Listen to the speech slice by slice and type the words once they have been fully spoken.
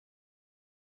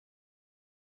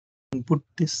input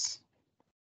this.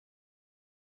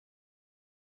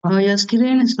 Your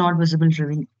screen is not visible,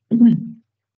 Ravi.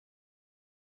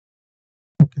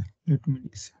 Okay, let me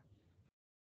see.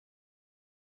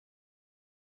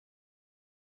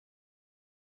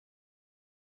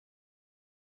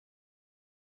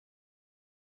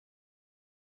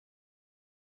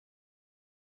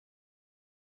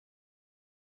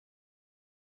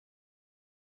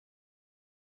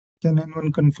 Can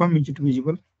anyone confirm is it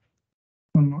visible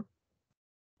or not?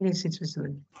 Yes, it's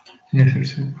visible. Yes,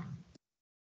 it's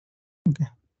Okay.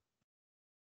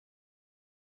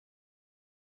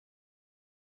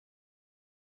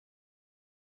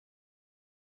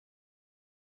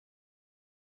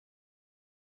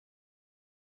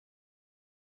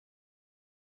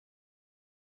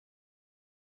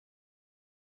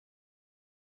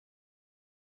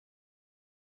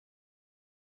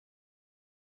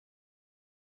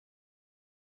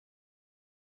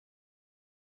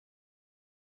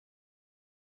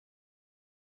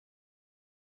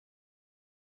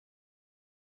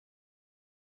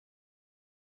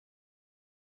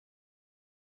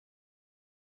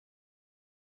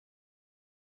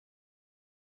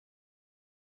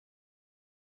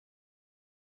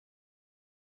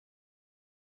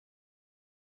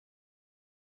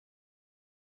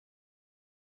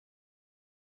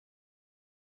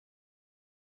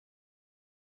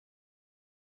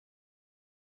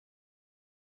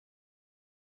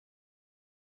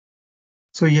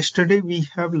 So yesterday we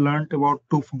have learned about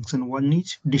two functions. One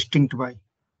is distinct by.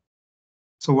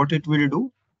 So what it will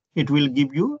do, it will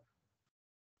give you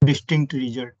distinct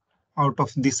result out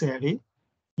of this array.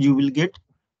 You will get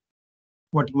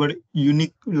what were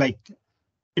unique, like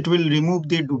it will remove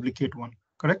the duplicate one,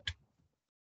 correct?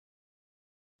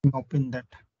 Open that.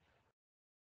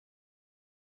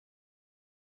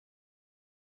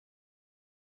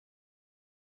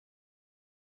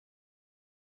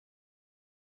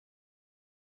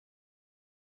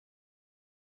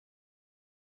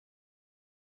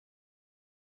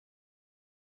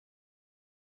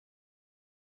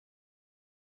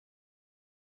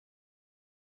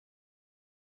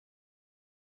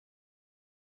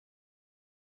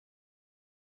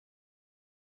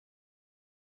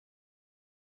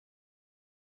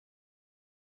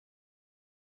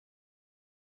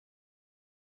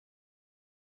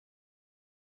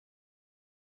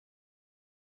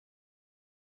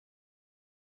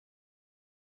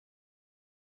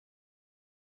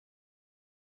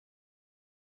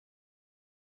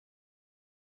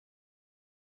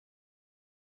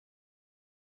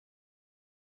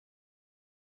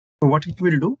 So what it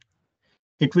will do,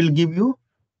 it will give you,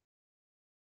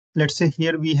 let's say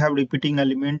here we have repeating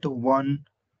element 1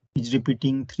 is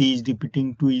repeating, 3 is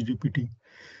repeating, 2 is repeating.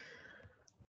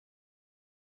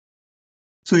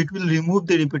 So it will remove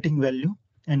the repeating value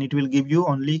and it will give you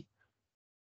only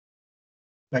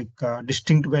like a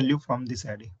distinct value from this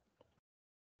array.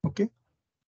 Okay.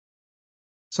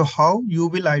 So how you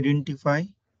will identify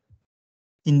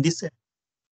in this,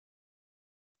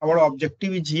 our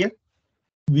objective is here,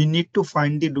 we need to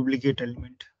find the duplicate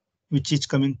element, which is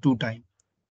coming 2 times.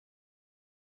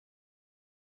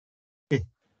 Okay.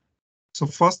 So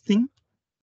first thing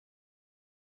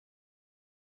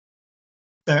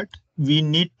that we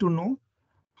need to know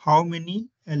how many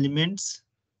elements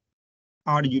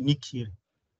are unique here,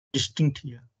 distinct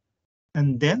here.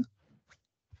 And then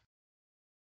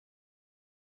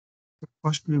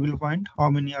first we will find how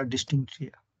many are distinct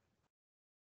here.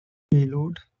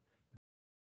 Payload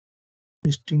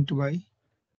distinct by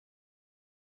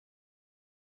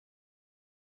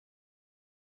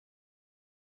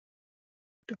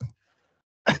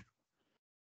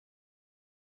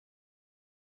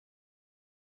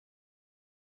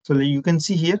so you can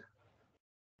see here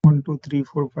 1, 2, 3,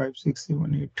 4, 5, 6,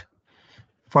 7, 8,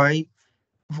 5.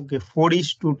 Okay, 4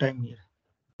 is 2 times here.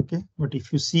 Okay, but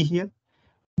if you see here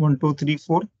 1, 2, 3,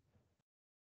 4,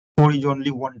 4 is only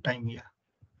 1 time here.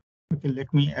 Okay,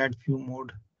 let me add few more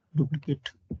duplicate.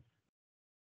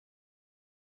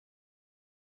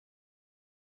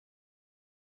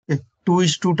 Okay, 2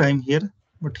 is 2 time here,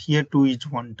 but here 2 is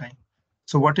 1 time.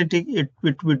 So what it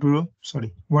will do,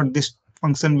 sorry, what this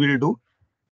function will do,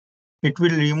 it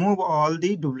will remove all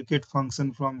the duplicate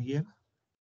function from here.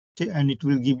 Okay, and it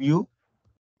will give you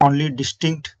only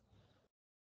distinct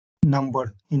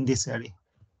number in this array.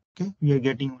 Okay, we are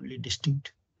getting only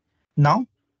distinct. Now,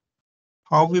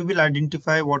 how we will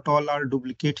identify what all are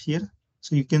duplicate here?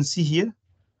 So you can see here,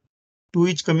 2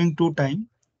 is coming 2 time,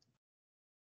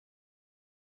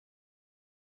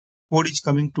 4 is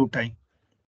coming 2 time.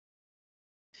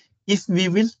 If we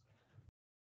will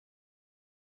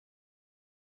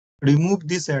remove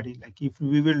this array, like if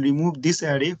we will remove this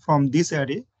array from this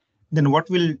array, then what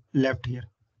will left here?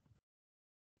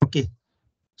 Okay,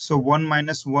 so 1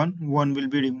 minus 1, 1 will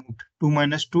be removed. 2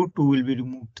 minus 2, 2 will be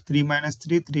removed. 3 minus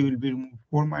 3, 3 will be removed.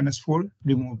 4 minus 4,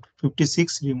 removed.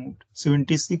 56, removed.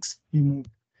 76, removed.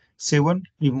 7,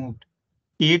 removed.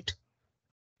 8,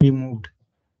 removed.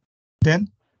 Then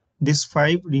this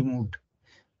 5, removed.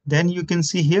 Then you can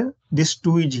see here, this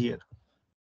 2 is here.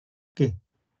 Okay,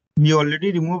 we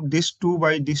already removed this 2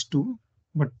 by this 2,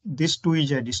 but this 2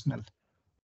 is additional.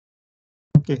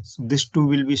 Okay, so this 2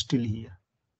 will be still here.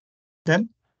 Then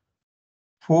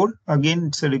 4, again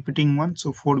it's a repeating one,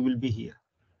 so 4 will be here.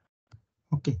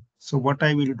 Okay, so what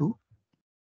I will do,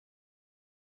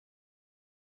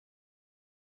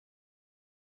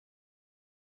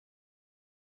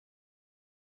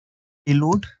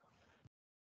 reload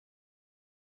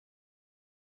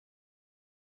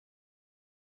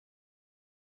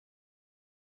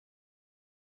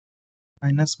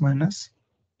minus minus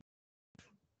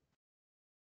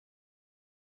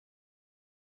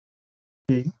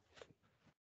a.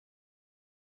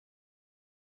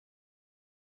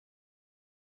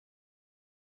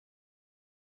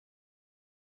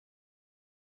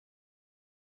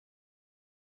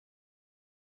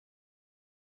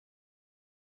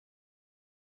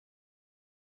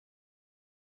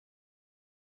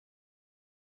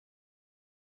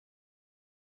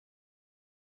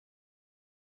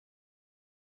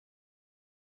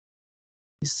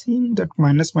 It seems that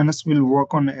minus minus will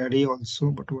work on array also,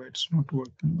 but why it's not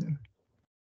working then?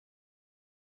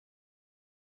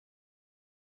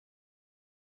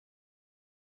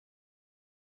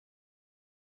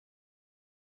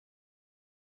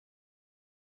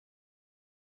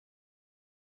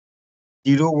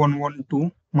 Zero, one, one,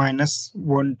 two, minus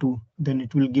 1, 2, then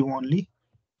it will give only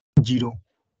 0.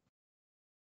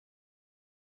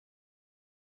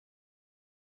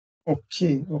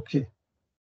 Okay, okay.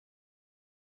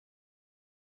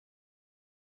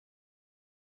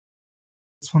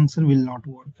 This function will not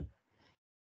work.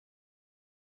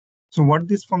 So what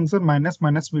this function minus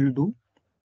minus will do,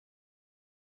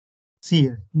 see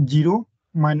here, 0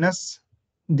 minus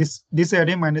this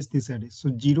array minus this array.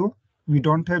 So 0, we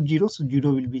don't have 0, so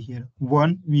 0 will be here.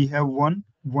 1, we have 1,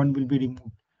 1 will be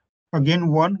removed. Again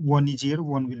 1, 1 is here,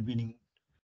 1 will be removed.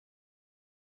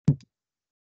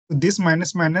 So this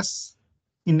minus minus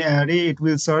in array, it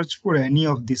will search for any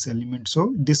of these elements.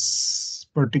 So this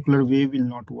particular way will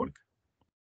not work.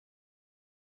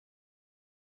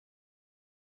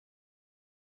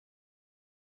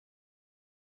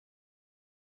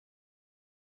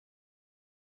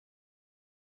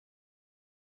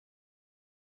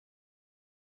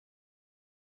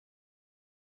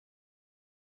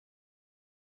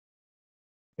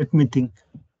 Let me think.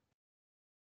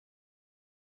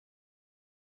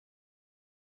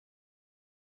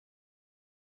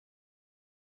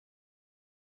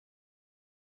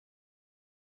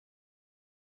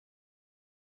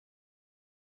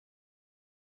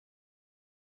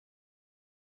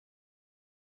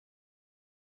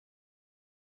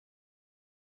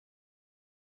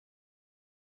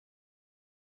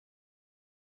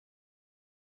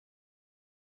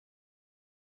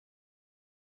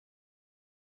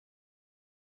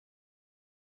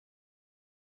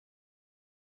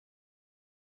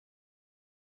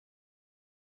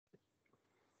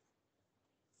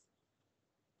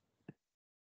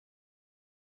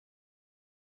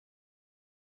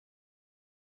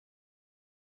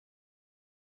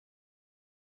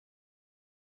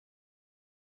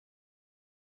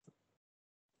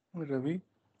 Ravi,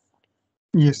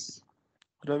 Yes.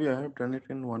 Ravi, I have done it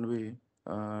in one way.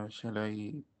 Shall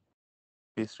I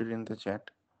paste it in the chat?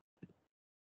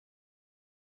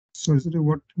 Sorry,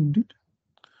 what you did?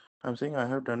 I'm saying I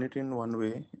have done it in one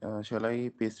way. Shall I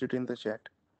paste it in the chat?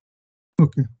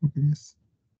 Okay, okay, yes.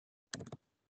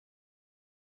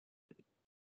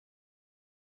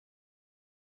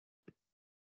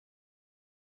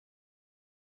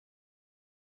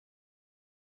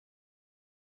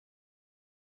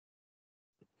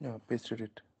 Yeah, pasted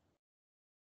it.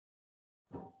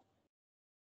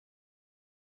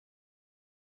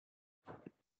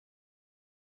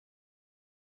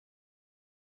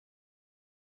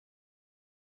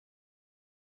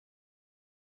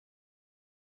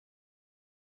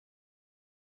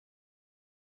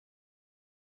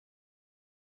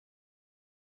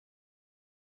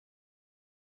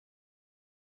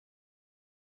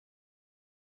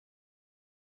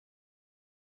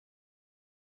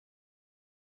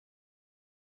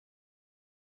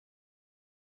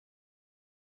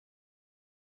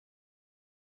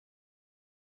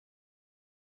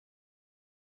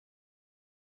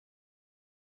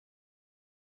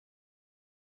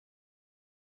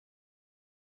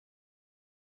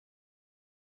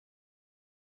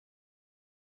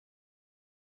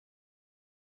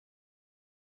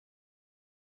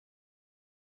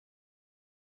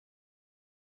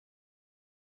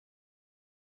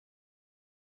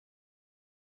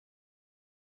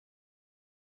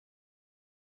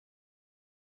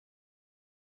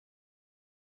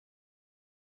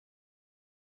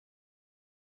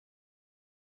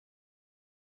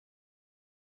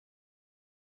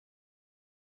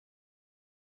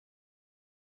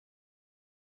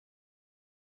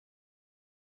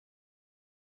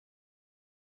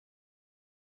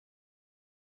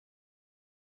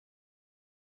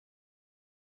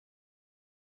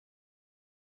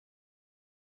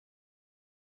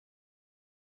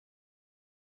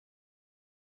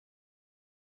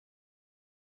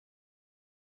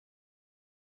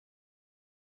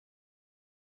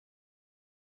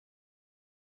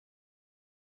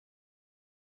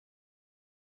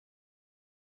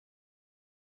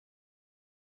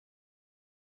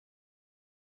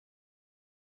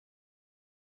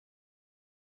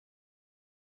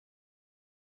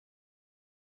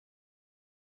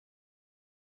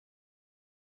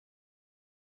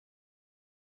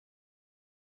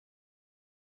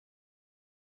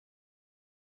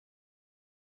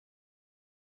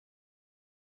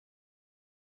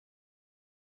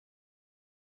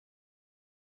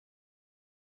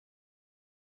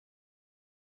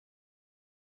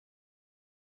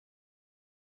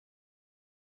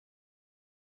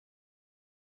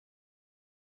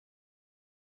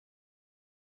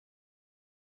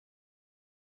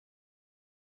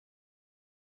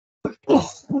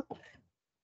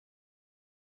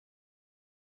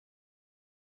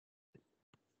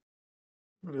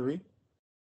 Ravi,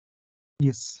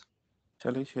 Yes.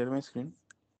 shall I share my screen?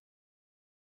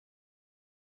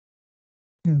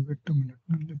 Yeah, wait a minute.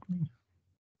 Let me.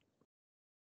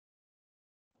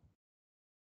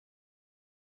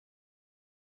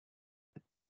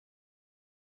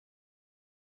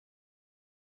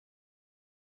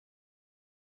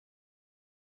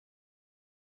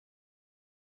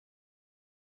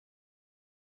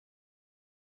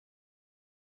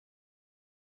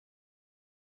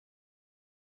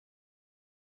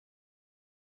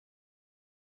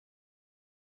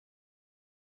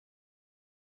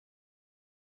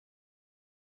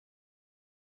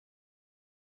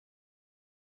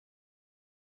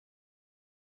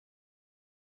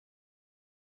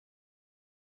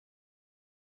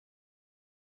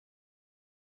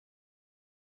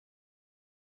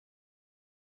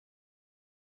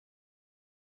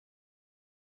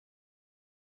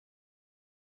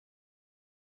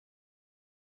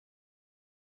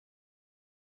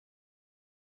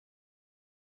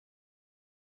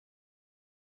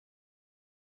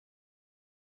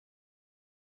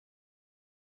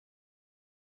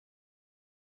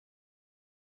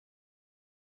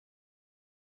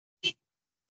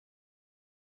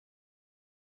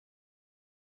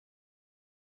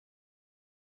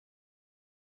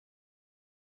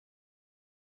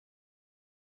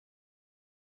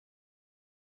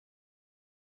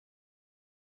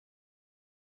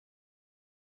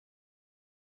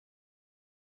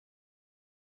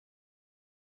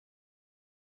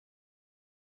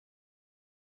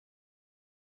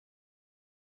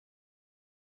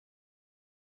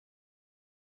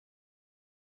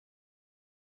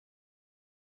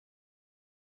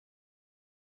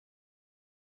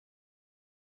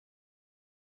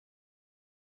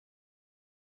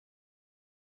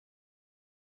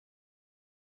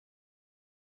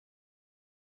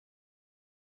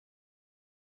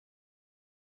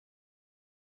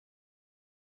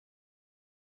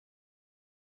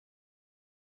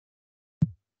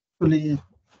 Actually,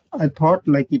 I thought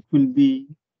like it will be,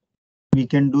 we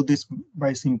can do this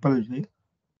by simple way.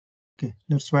 Okay,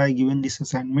 that's why I given this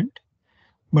assignment,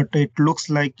 but it looks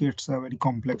like it's a very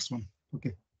complex one.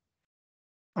 Okay,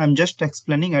 I'm just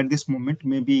explaining at this moment.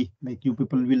 Maybe like you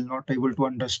people will not able to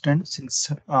understand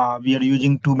since we are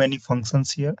using too many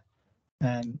functions here,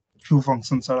 and few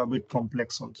functions are a bit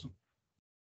complex also.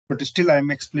 But still, I'm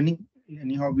explaining.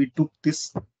 Anyhow, we took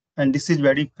this, and this is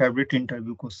very favorite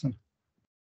interview question.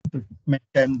 Many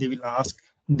times they will ask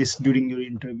this during your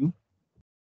interview.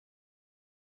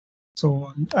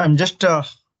 So I'm just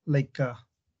like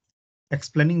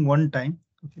explaining one time.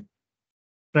 Okay,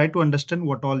 try to understand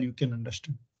what all you can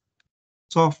understand.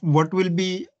 So what will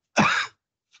be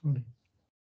sorry,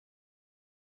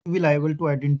 will able to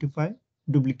identify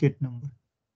duplicate number.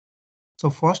 So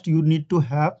first you need to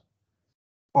have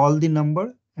all the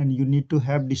number and you need to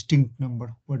have distinct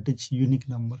number. What is unique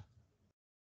number?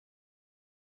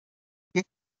 Okay.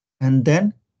 And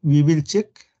then we will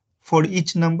check for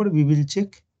each number. We will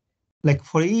check like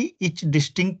for each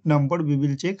distinct number. We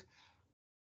will check.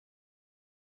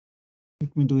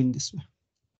 Let me do in this way.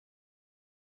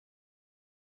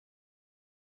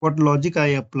 What logic I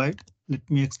applied? Let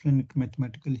me explain it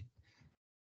mathematically.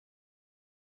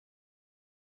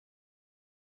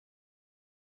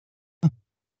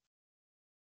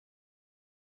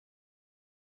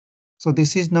 So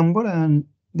this is number and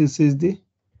this is the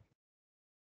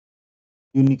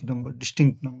unique number,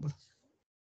 distinct number.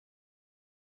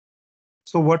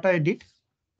 So what I did,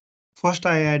 first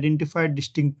I identified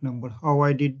distinct number. How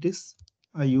I did this?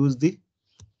 I use the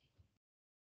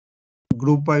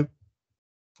group by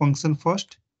function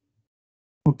first.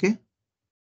 Okay.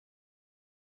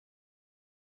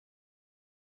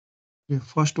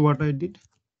 First what I did,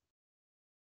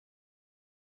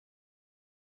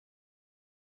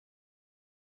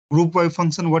 group by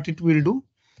function, what it will do?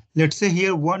 Let's say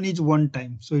here one is one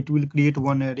time, so it will create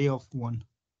one array of one.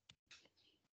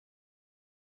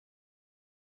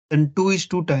 Then two is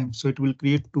two times, so it will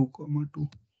create 2, 2. Two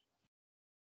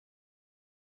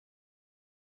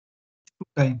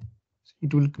time,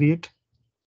 it will create.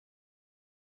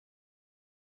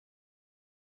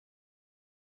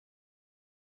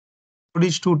 Four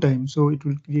is two times, so it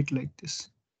will create like this.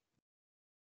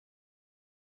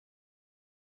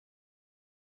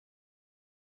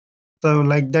 So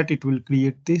like that, it will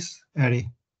create this array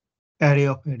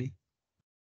of array.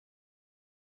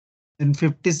 And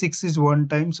 56 is one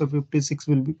time, so 56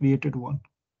 will be created one.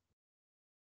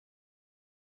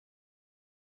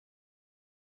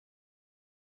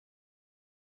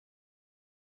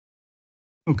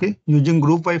 Okay, using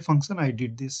group by function, I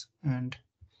did this, and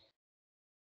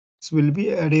this will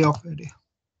be array of array.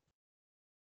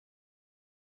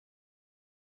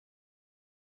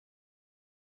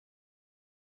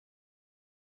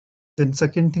 Then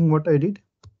second thing what I did,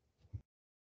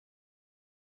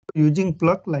 using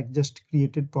pluck, like just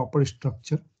created proper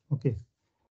structure. Okay.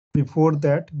 Before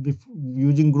that,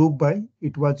 using group by,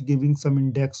 it was giving some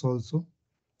index also.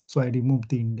 So I removed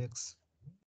the index.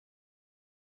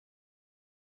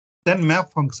 Then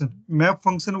map function. Map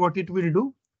function, what it will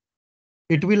do?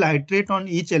 It will iterate on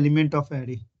each element of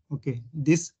array. Okay,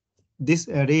 this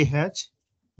array has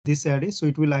this array, so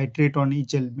it will iterate on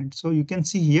each element. So you can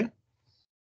see here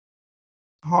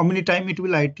how many time it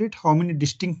will iterate, how many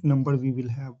distinct number we will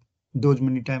have. Those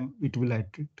many time it will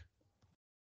iterate.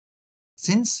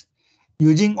 Since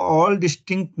using all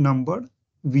distinct number,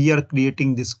 we are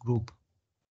creating this group.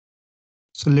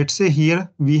 So let's say here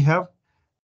we have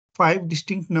 5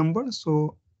 distinct numbers.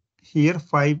 So here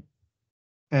 5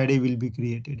 array will be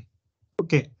created.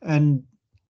 Okay, and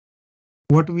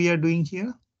what we are doing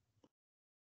here,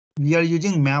 we are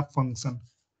using map function.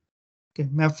 Okay,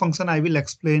 map function I will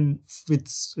explain with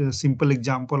a simple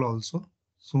example also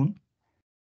soon.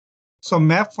 So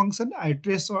map function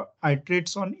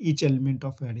iterates on each element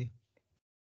of array.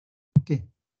 Okay,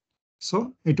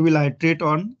 so it will iterate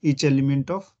on each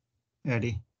element of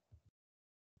array.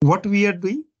 What we are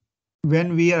doing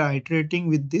when we are iterating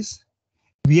with this,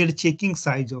 we are checking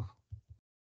size of.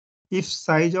 If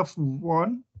size of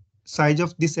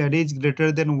this array is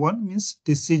greater than 1, means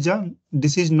this is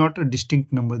not a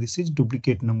distinct number, this is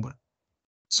duplicate number.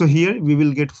 So here we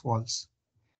will get false.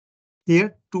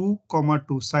 Here 2,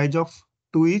 2, size of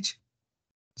 2 is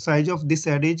size of this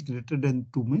array is greater than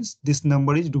 2, means this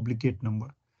number is duplicate number.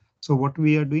 So what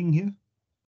we are doing here,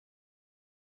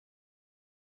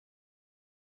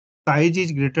 size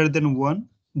is greater than 1,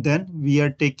 then we are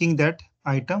taking that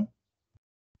item,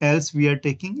 else we are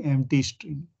taking empty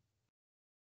string.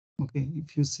 Okay,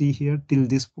 if you see here till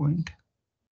this point,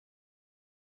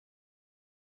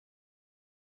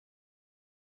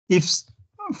 if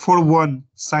for 1,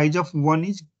 size of 1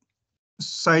 is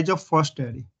size of first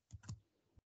array.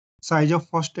 Size of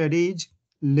first array is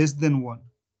less than 1.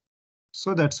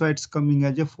 So that's why it's coming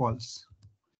as a false.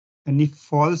 And if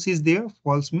false is there,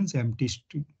 false means empty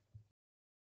string.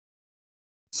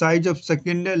 Size of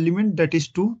second element, that is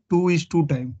 2. 2 is 2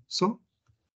 times. So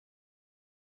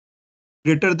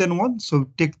greater than 1. So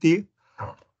take the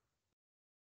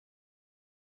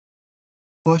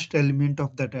first element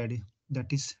of that array,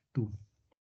 that is 2.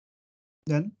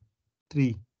 Then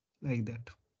 3, like that.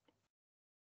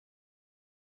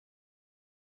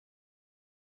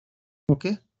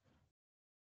 Okay.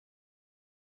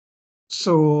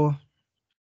 So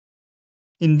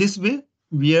in this way,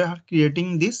 we are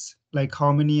creating this, like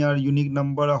how many are unique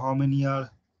number or how many are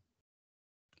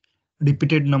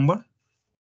repeated number.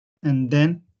 And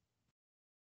then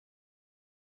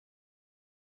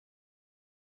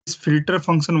this filter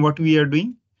function, what we are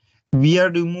doing, we are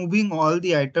removing all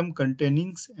the item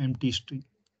containing empty string.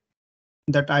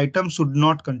 That item should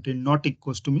not contain, not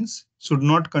equals to means should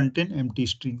not contain empty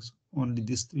strings. Only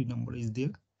this 3 number is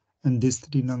there, and this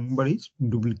 3 number is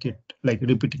duplicate, like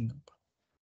repeating number.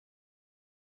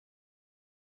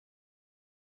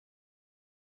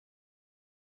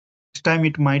 This time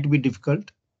it might be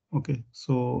difficult. Okay,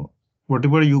 so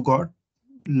whatever you got,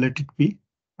 let it be.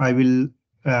 I will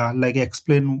like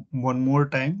explain one more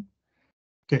time.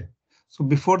 Okay, so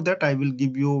before that, I will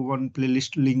give you one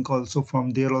playlist link also. From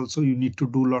there also you need to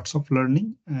do lots of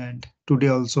learning, and today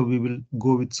also we will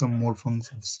go with some more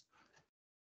functions.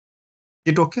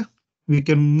 Is it okay? We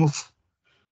can move.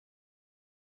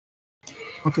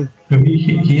 Okay. Maybe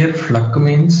here fluck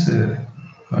means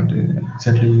what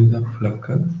exactly use of fluck?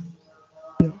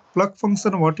 Yeah. Plug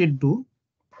function, what it do?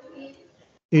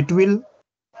 It will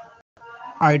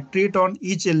iterate on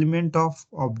each element of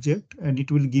object and it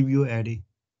will give you array.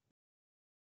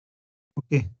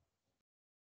 Okay.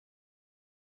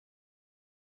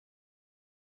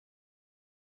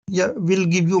 Yeah, we'll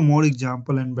give you more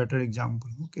example and better example.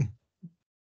 Okay.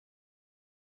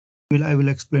 I will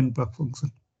explain plug function.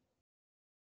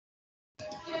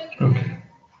 Okay.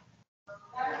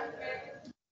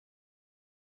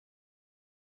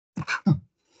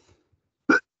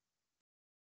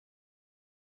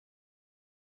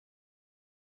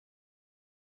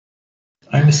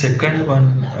 And the second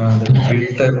one, the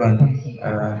filter one,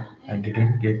 I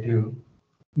didn't get you.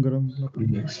 Could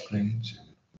you explain?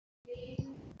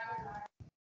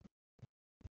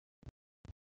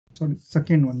 Sorry,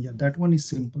 second one. Yeah, that one is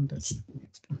simple. That's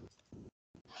next one.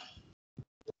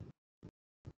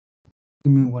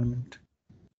 Give me 1 minute.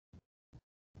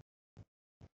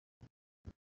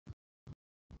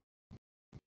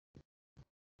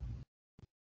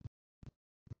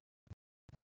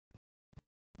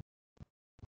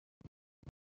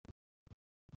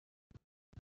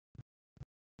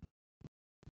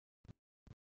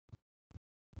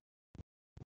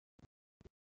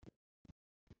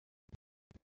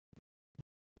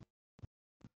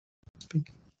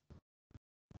 speak.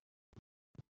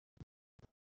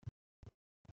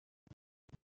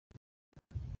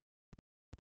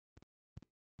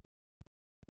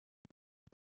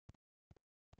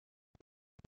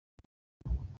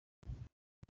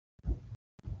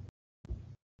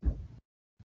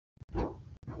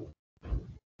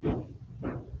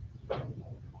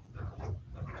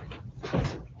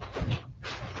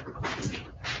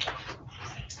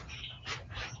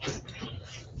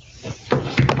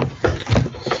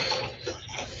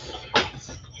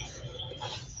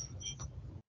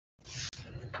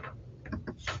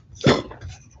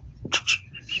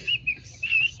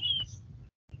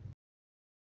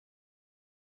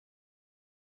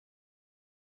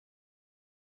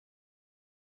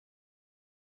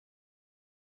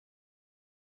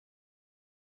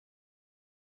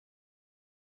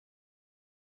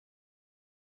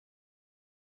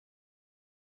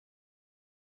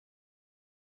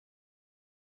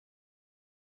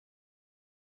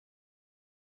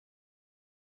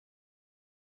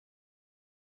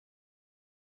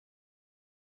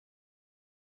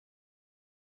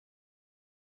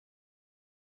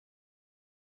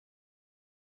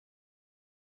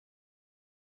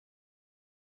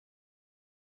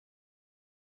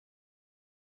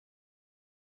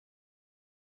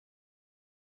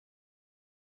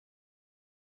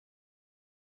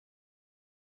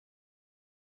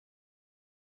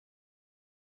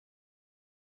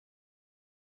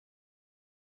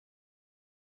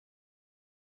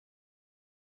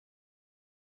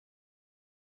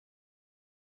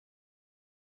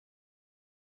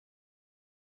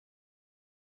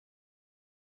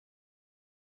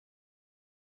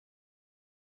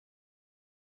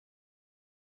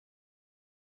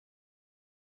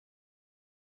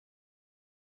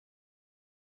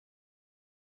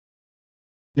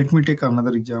 Let me take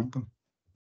another example.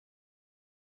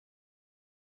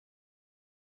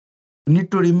 You need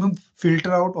to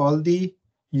filter out all the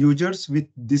users with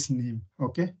this name.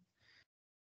 Okay.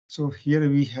 So here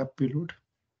we have payload.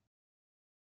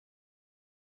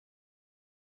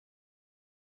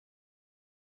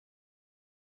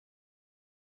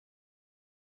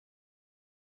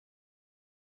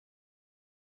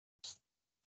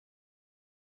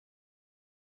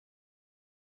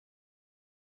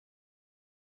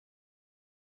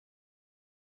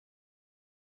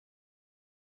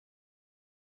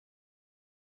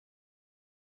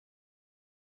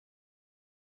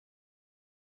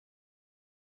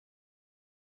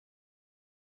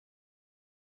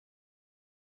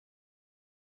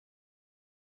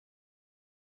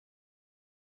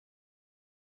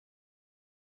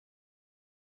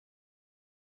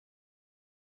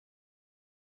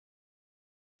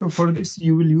 So for this,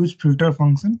 you will use filter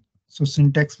function. So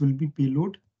syntax will be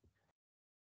payload,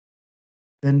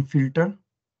 then filter.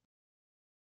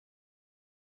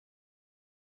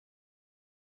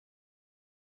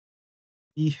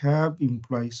 We have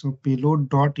employee. So payload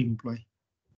dot employee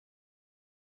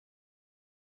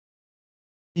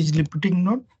is repeating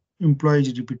node. Employee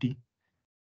is repeating.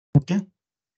 Okay.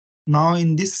 Now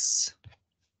in this,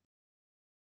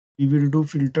 we will do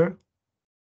filter.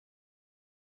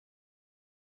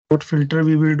 What filter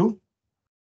we will do?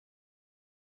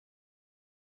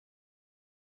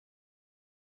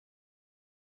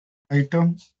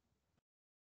 Item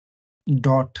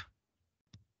dot.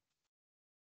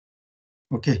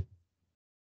 Okay.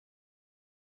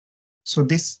 So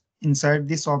this inside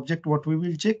this object, what we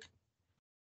will check?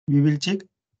 We will check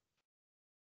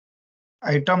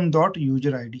item dot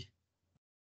user ID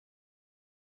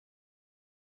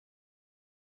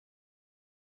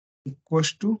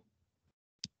equals to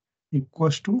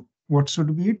what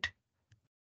should be it?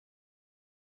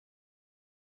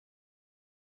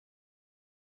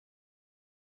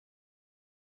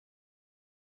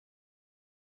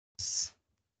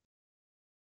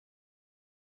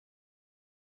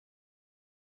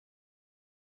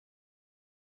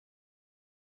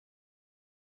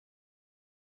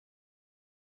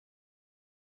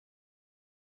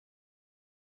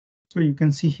 So you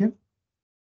can see here.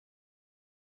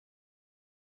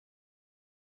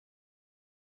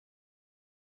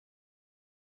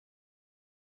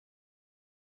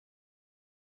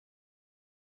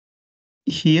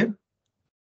 Here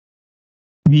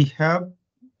we have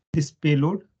this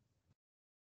payload.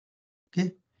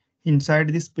 Okay. Inside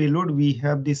this payload, we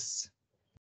have this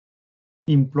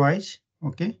employees.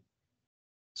 Okay.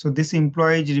 So this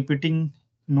employee is repeating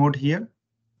node here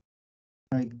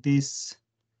like this.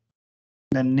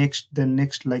 Then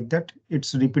next like that.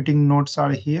 It's repeating nodes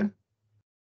are here.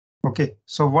 Okay.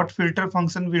 So what filter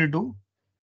function will do?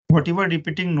 Whatever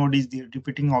repeating node is there,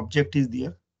 repeating object is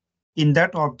there. In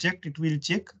that object, it will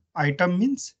check item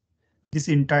means this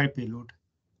entire payload.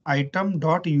 Item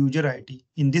dot user ID.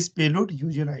 In this payload,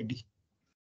 user ID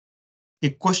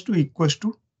equals to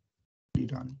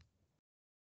run.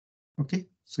 Okay,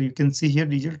 so you can see here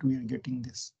result we are getting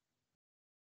this.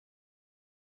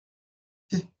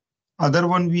 Okay. Other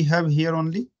one we have here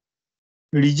only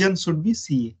region should be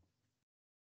CA.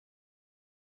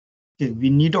 Okay, we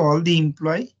need all the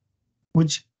employee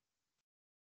which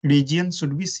region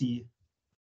should be CA.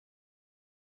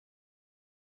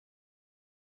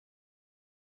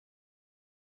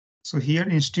 So here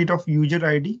instead of user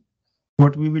ID,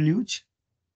 what we will use?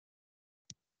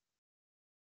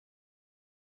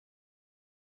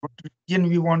 What region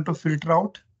we want to filter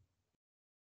out?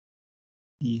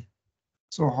 E.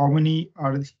 So how many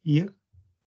are here?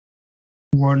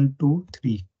 1, 2,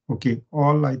 3. Okay,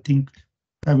 all I think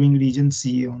having region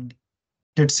CA only.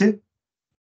 Let's say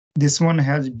this one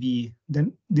has B,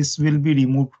 then this will be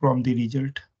removed from the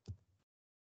result.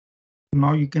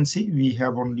 Now you can see we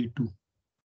have only two.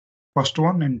 First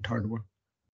one and third one.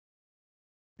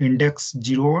 Index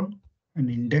 01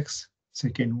 and index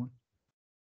second one.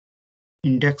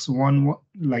 Index 1,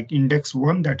 like index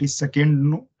 1, that is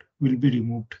second node, will be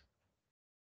removed.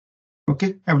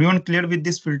 Okay, everyone clear with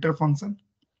this filter function?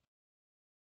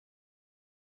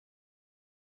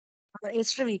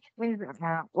 Yes, Ravi. What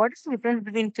is the difference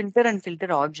between filter and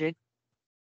filter object?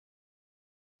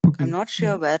 Okay. I'm not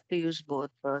sure where to use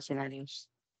both scenarios.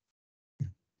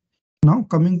 Now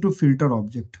coming to filter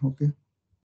object. Okay.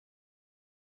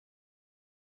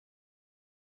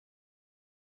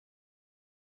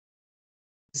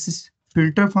 This is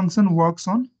filter function works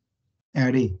on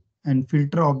array and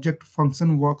filter object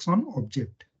function works on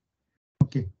object.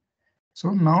 Okay.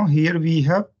 So now here we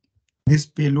have this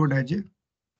payload as a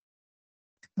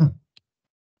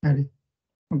array.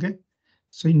 Okay.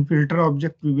 So in filter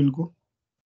object, we will go.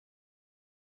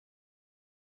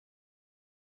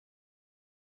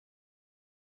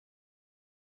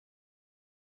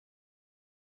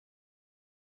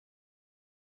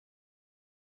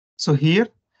 So here,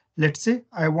 let's say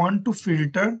I want to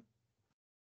filter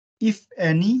if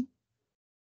any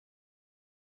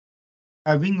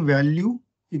having value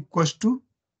equals to,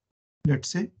 let's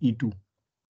say E2.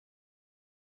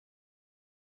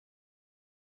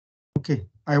 Okay,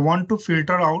 I want to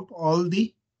filter out all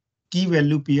the key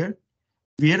value pair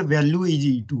where value is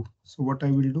E2. So what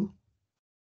I will do?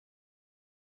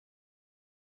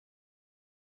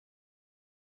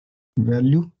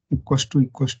 Value equals to.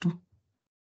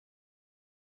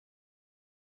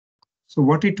 So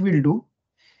what it will do?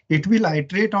 It will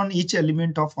iterate on each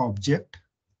element of object.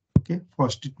 Okay,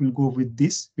 first it will go with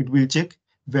this. It will check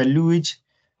value is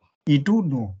E2,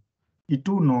 no.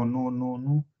 E2,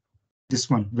 no. This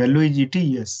one, value is ET,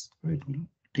 yes. So it will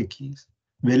take yes.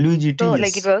 Value is ET, So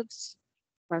like it yes. works.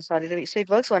 Sorry, Ravi. So it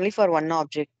works only for one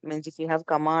object. Means if you have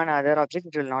comma on other object,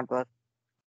 it will not work.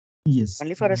 Yes.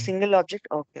 Only for a single object.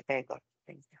 Okay, okay, I got it.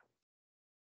 Thank you.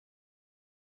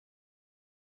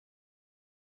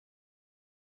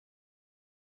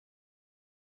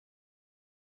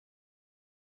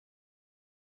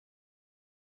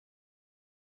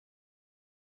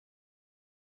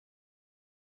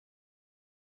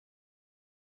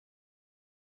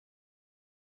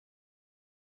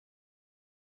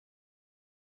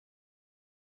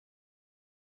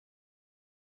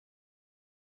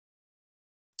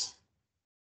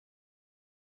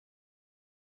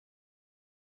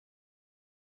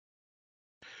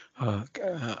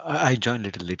 I joined a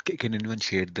little late. Can anyone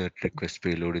share the request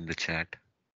payload in the chat?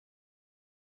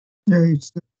 Yeah,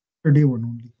 it's the day one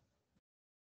only.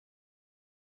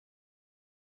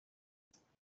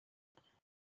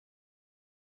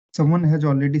 Someone has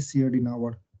already shared in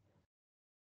our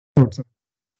WhatsApp.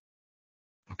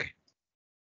 Okay.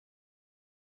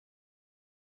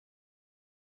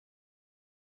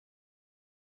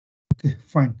 Okay,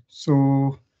 fine.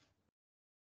 So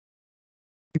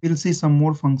we will see some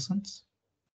more functions.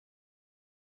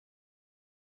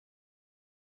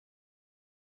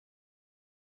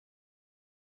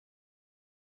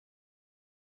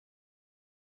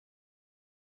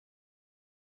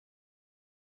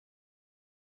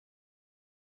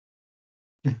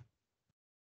 Okay.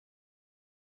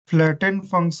 Flatten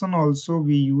function also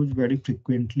we use very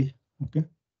frequently. Okay.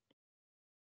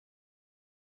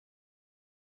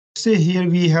 Say here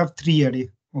we have three array.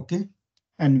 Okay.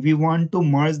 And we want to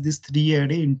merge this three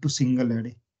array into single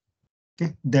array.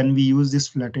 Okay. Then we use this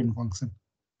flatten function.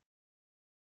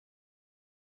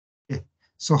 Okay.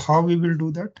 So how we will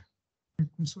do that? Let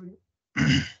me show you.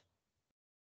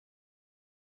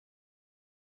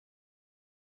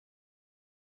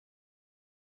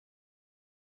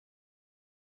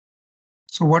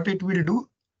 So what it will do,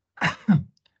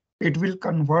 it will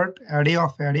convert array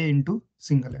of array into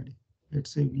single array.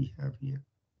 Let's say we have here.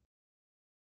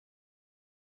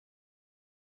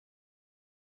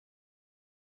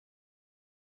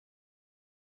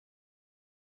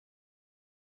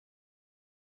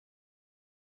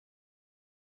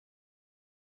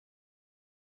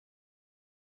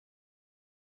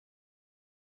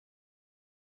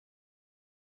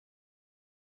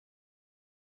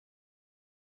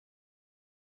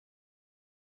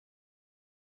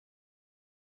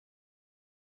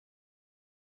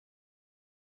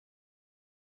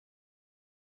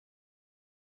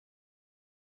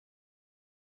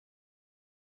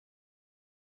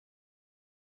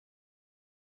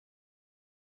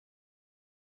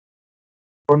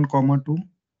 One comma 2,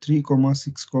 3 comma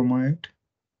 6 comma 8,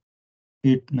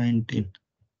 8, 9, 10.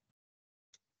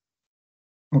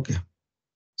 Okay.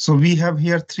 So we have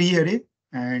here 3 array,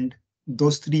 and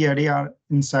those 3 array are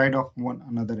inside of one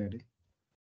another array.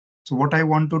 So what I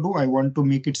want to do, I want to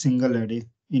make it single array.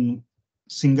 In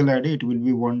single array, it will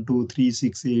be 1, 2, 3,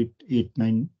 6, 8, 8,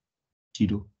 9,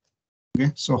 0.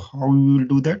 Okay, so how we will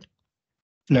do that?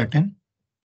 Flatten.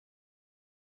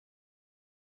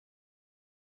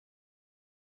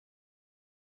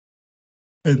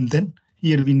 And then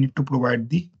here we need to provide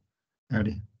the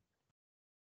array.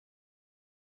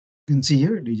 You can see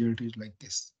here, result is like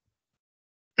this.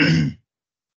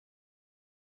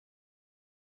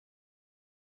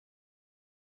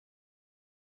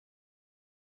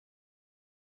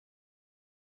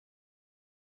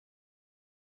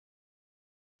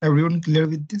 Everyone clear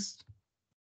with this?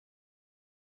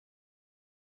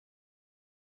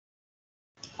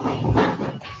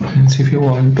 Means if you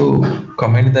want to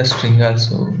comment the string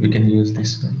also, we can use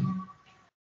this one.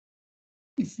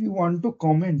 If you want to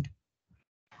comment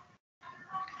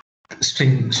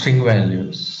String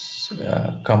values,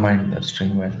 comment the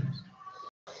string values.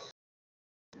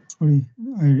 sorry,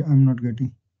 I'm not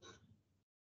getting.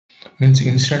 Means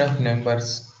instead of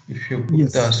numbers, if you put the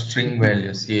Yes. string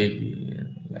values A, B,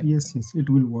 like Yes, yes, it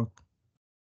will work.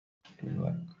 it will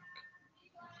work.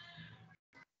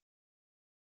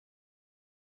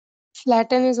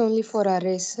 Flatten is only for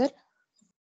arrays, sir.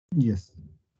 Yes.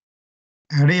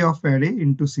 Array of array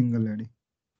into single array.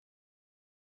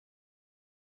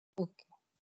 Okay.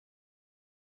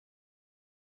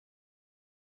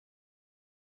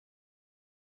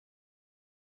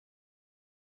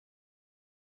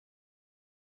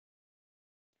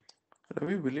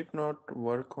 Ravi, will it not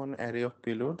work on array of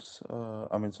payloads?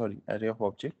 I mean, sorry, array of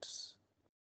objects,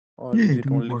 or Yeah, is it it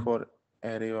will only work. for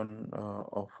array on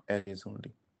of arrays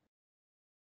only?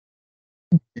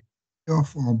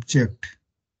 Of object.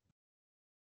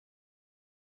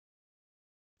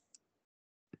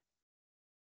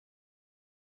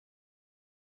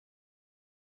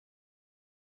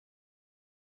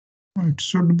 It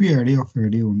should be array of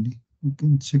array only. You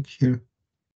can check here.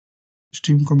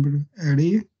 Stream computer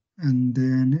array and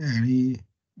then array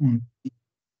only.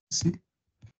 See,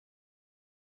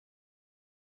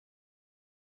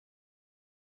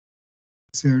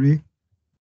 this array.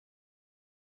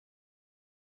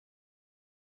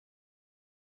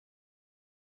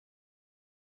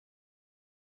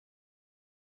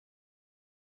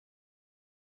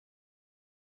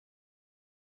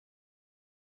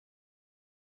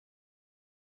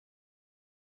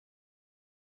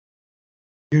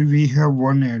 Here we have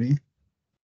one array.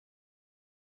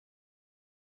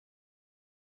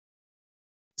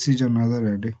 This is another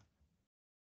array.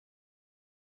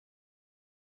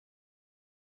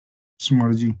 It's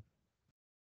merging.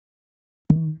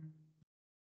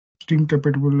 String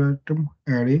compatible item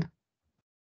array.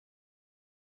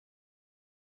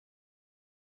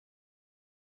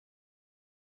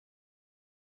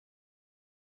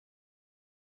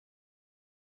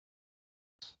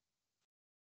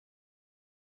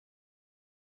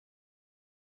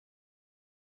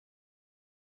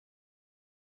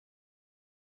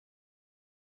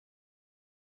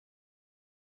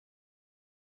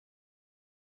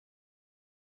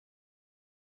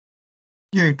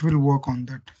 Yeah, it will work on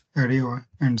that array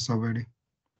and subarray.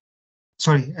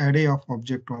 Sorry, array of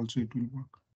object also it will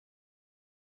work.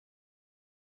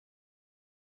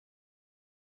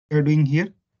 We are doing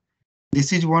here.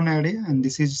 This is one array and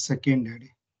this is second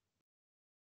array.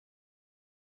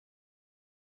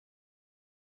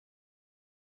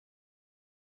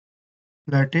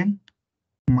 Flatten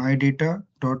my data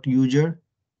dot user.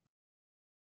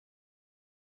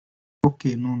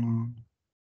 Okay, no.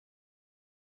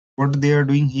 What they are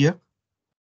doing here,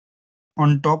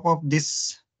 on top of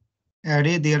this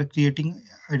array, they are creating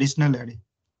additional array.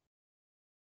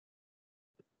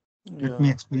 Let me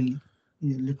Yeah. explain you.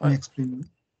 Yeah, let me explain.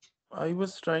 I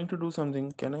was trying to do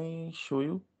something. Can I show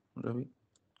you, Ravi?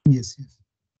 Yes, yes.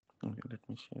 Okay, let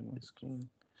me share my screen.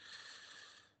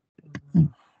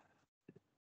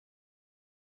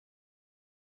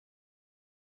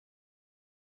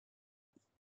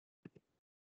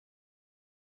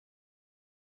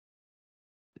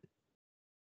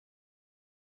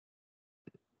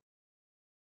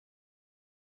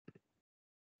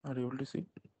 Are you able to see?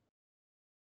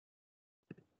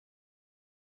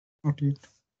 Not yet.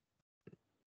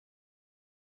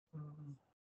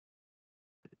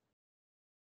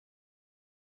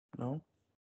 No?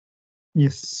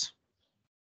 Yes.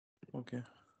 Okay.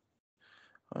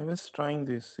 I was trying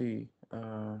this. See,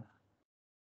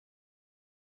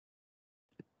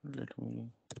 let me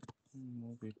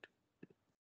move it.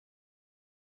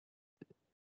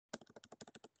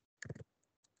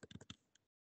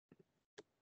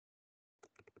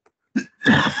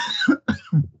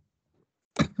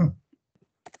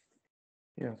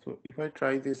 Yeah, so if I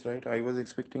try this, right, I was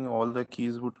expecting all the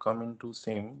keys would come into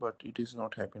same, but it is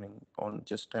not happening on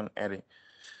just an array.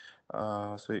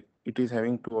 So it is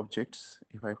having two objects.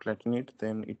 If I flatten it,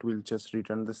 then it will just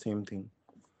return the same thing.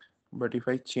 But if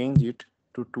I change it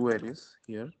to two arrays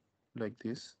here, like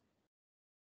this,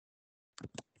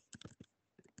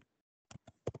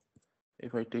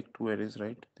 if I take two arrays,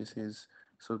 right, this is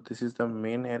the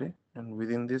main array, and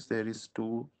within this there is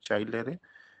two child array,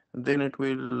 then it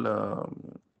will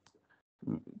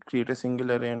create a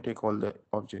single array and take all the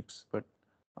objects. But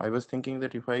I was thinking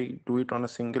that if I do it on a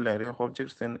single array of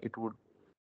objects, then it would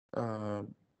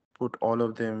put all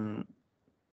of them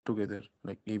together,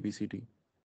 like A, B, C, D.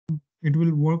 It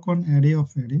will work on array of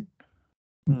array.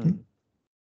 Okay. Hmm.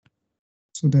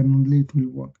 So then only it will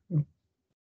work.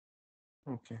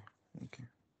 Okay. Okay.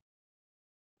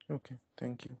 Okay.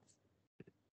 Thank you.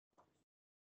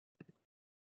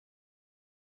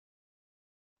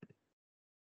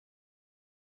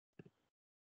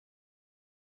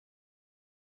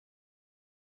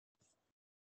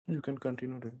 You can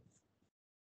continue then.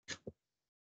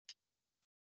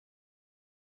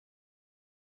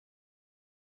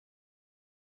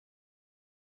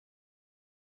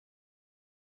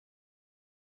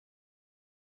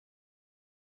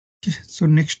 Okay, so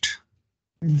next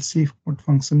we'll see what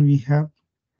function we have.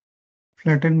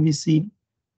 Flatten we see.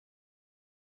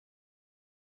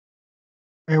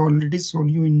 I already shown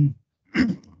you in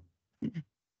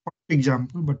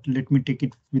example, but let me take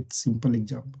it with simple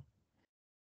example.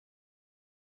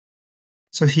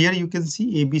 So here you can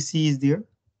see ABC is there,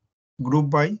 group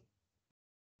by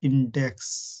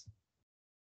index.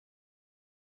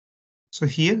 So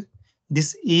here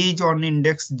this age on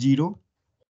index 0,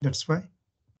 that's why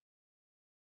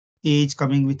age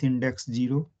coming with index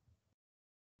 0.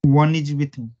 1 is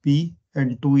with B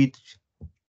and 2 is.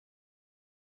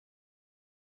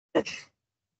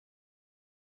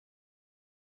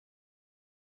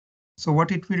 So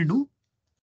what it will do?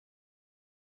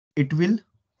 It will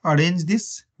arrange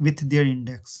this with their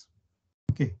index.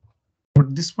 Okay,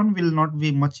 but this one will not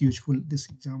be much useful, this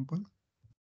example.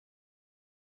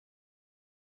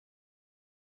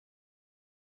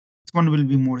 This one will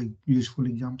be more useful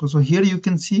example. So here you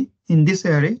can see in this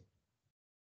array,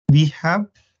 we have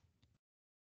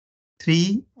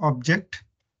three object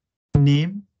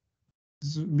name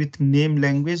with name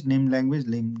language, name language,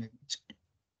 name language.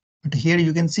 But here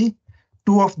you can see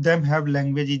two of them have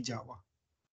language is Java.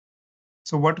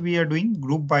 So what we are doing,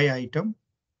 group by item.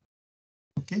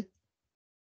 Okay.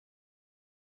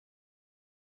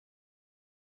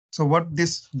 So what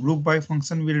this group by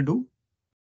function will do,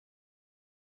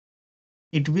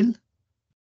 it will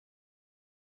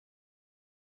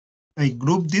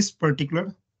group this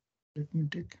particular. Let me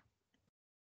take.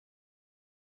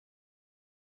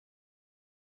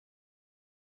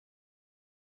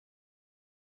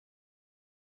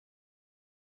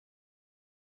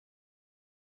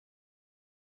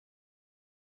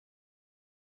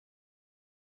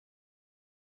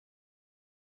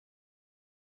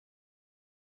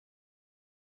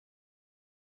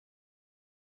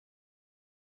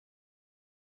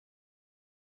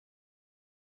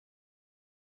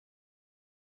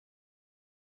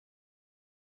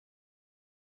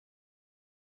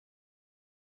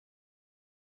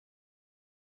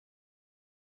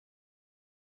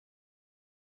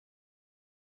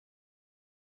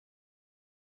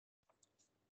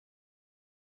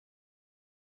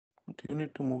 Do you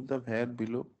need to move the where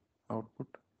below output?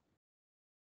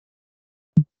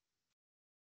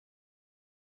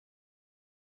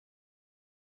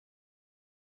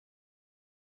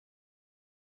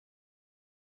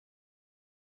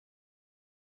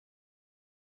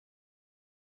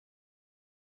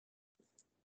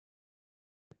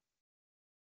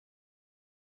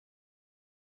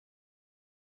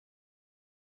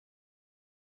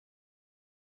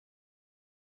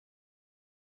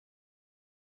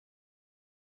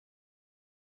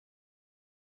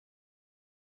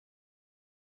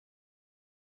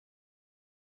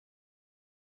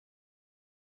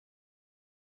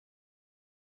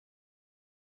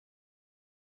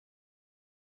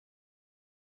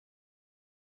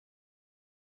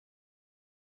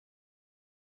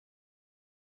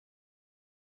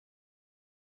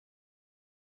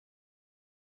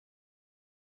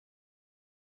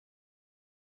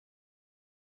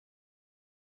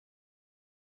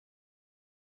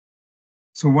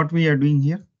 So what we are doing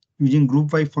here, using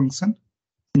group by function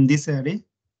in this array,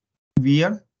 we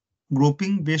are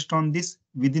grouping based on this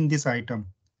within this item.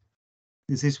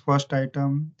 This is first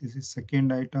item, this is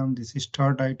second item, this is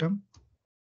third item.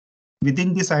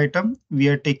 Within this item, we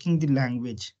are taking the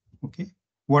language. Okay,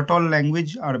 what all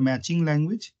language are matching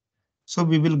language? So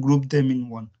we will group them in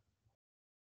one.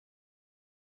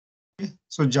 Okay,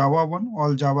 so Java 1,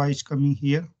 all Java is coming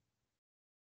here.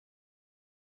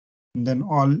 And then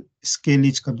all scale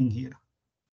is coming here.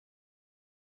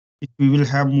 If we will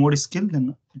have more scale,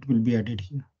 then it will be added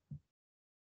here.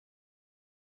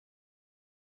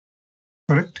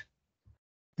 Correct?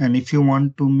 And if you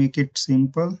want to make it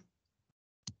simple,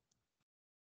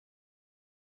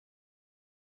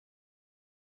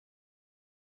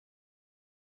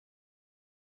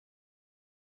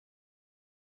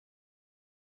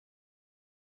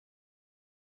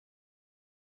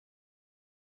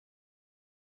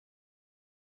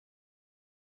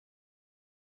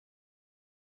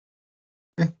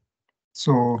 okay.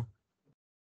 So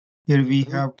here we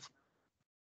have.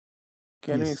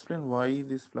 Can you Yes. explain why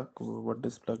this plug? What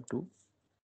does plug do?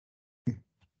 Okay.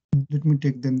 Let me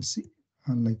take then see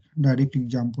like direct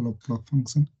example of plug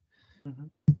function.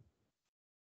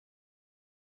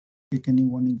 Take any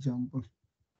one example.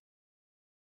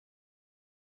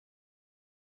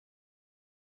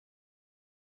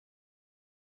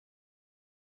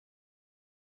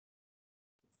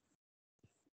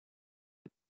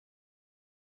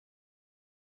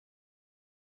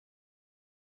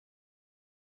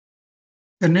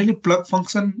 Generally, plug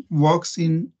function works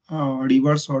in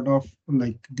reverse order of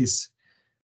like this.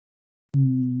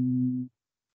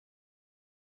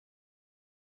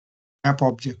 Map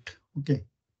object. Okay.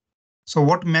 So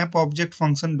what map object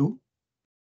function do?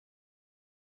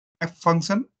 Map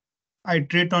function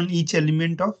iterate on each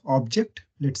element of object.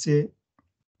 Let's say,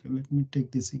 let me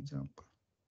take this example.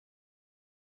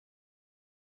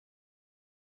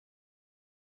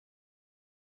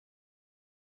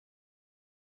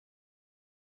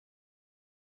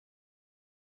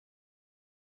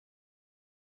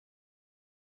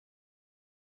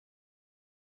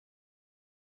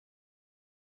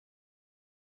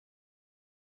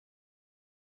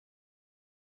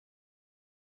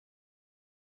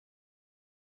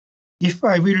 If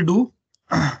I will do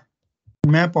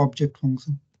map object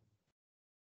function.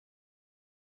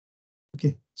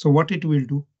 Okay, so what it will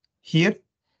do here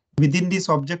within this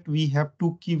object, we have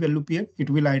two key value pair. It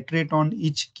will iterate on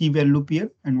each key value pair,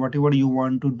 and whatever you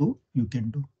want to do, you can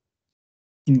do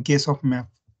in case of map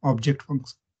object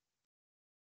function.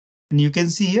 And you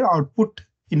can see here output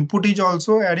input is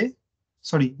also array,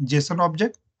 sorry, JSON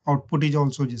object, output is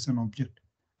also JSON object.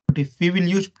 But if we will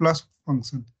use plus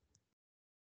function,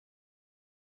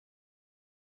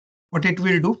 what it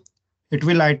will do, it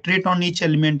will iterate on each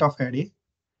element of array.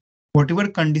 Whatever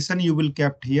condition you will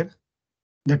kept here,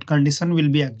 that condition will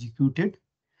be executed,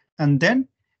 and then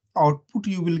output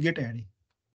you will get array.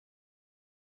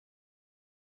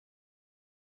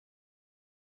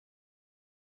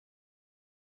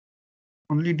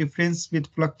 Only difference with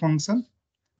plug function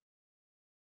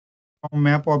from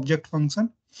map object function.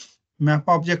 Map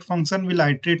object function will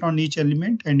iterate on each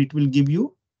element and it will give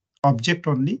you object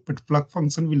only, but plug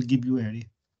function will give you array.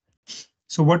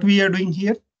 So what we are doing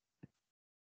here,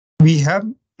 we have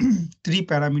three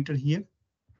parameter here.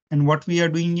 And what we are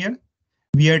doing here,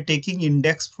 we are taking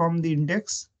index from the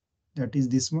index, that is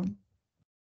this one.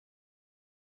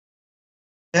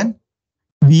 Then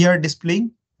we are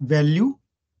displaying value.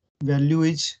 Value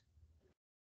is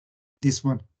this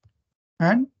one.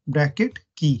 And bracket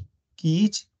key. Key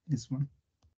is this one.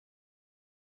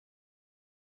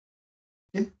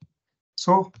 Okay.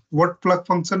 So what plug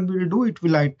function will do, it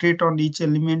will iterate on each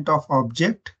element of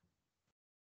object.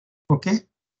 Okay.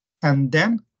 And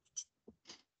then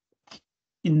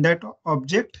in that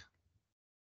object,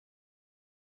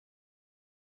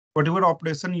 whatever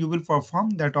operation you will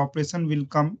perform, that operation will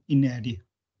come in array.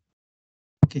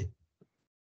 Okay.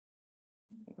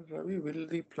 Ravi, will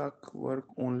the plug work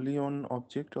only on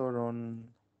object or on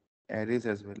arrays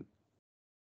as well?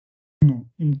 No,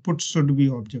 input should be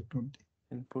object only.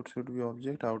 Input should be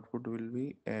object, output will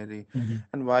be array. Mhm.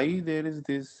 And why there is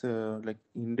this like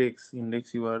index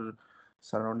you are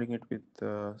surrounding it with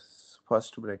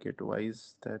first bracket? Why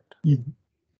is that? Yeah.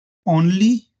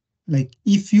 Only like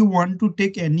if you want to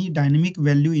take any dynamic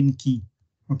value in key.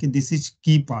 Okay, this is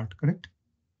key part, correct?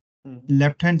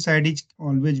 Left hand side is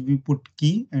always we put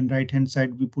key and right hand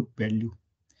side we put value.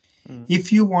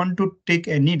 If you want to take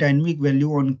any dynamic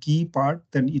value on key part,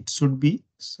 then it should be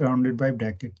surrounded by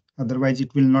bracket. Otherwise,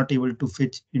 it will not able to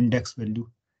fetch index value.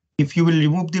 If you will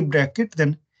remove the bracket,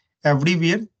 then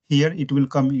everywhere here it will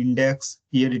come index,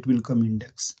 here it will come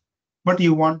index. But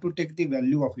you want to take the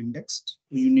value of index, so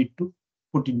you need to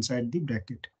put inside the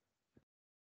bracket.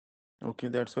 Okay,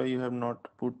 that's why you have not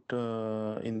put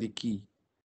in the key.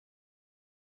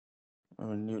 I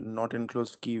mean, you not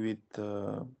enclosed key with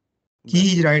Key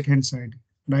is brackets. right hand side.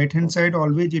 Right hand side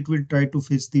always it will try to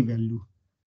fetch the value.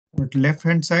 But left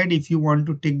hand side, if you want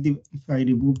to take the, if I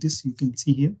remove this, you can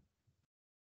see here.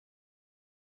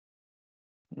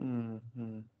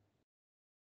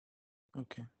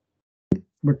 Okay.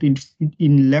 But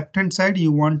in left hand side,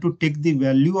 you want to take the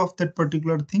value of that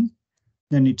particular thing,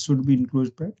 then it should be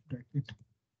enclosed by bracket.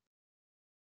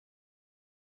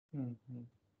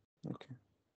 Okay.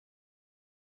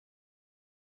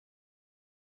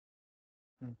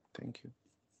 Thank you.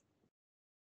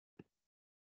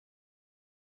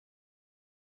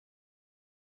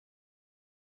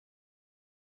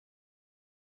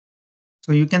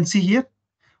 So you can see here,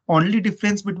 only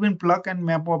difference between plug and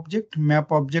map object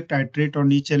iterate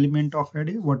on each element of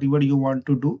array. Whatever you want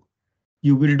to do,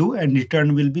 you will do, and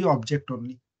return will be object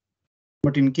only.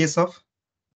 But in case of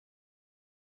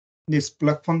this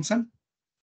plug function,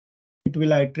 it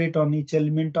will iterate on each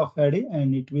element of array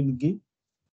and it will give.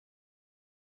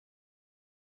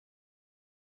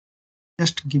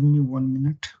 Just give me 1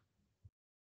 minute.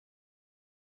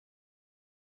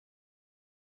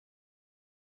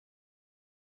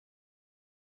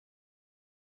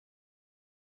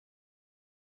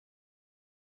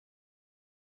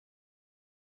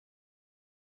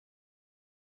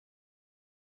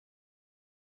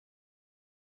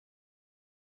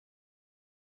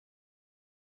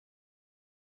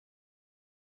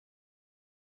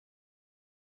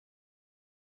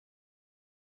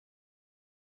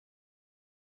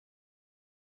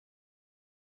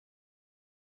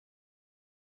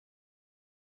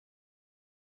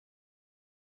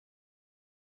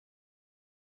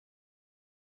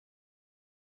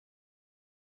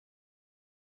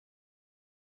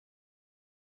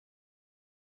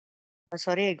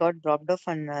 Sorry, I got dropped off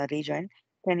and rejoined.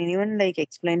 Can anyone like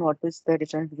explain what is the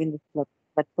difference between the plug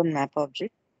and map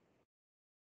object?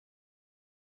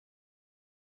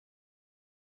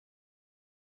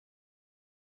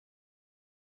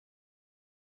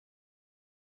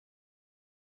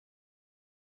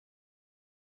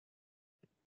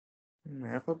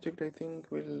 Map object, I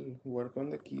think, will work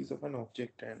on the keys of an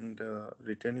object and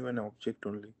return you an object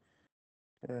only.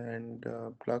 And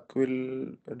plug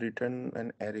will return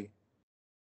an array.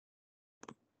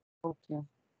 Okay.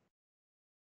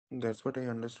 That's what I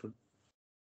understood.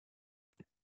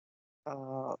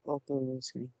 Okay,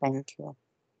 thank you.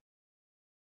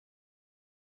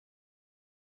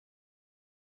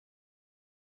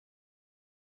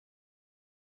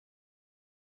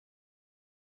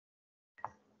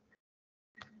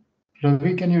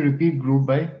 Ravi, can you repeat group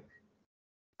by?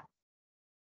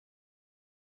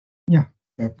 Yeah.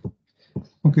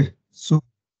 Okay. So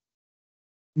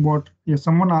what? Yeah,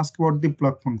 someone asked about the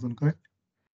plug function, correct?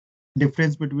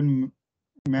 Difference between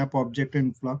map object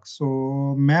and plug.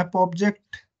 So map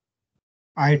object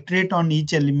iterate on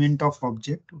each element of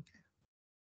object. Okay.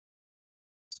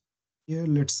 Here,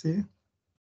 let's say.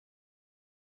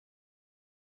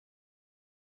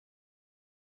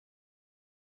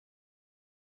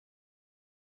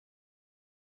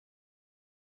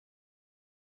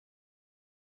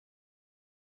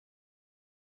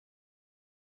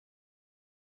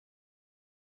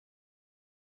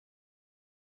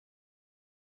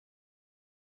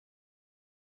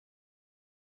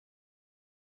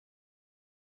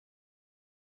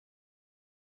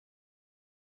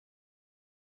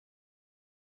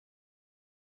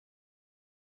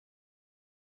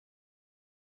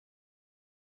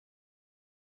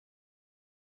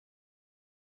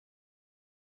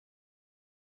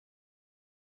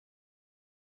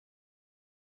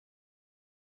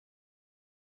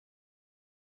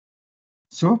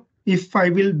 So if I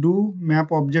will do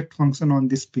map object function on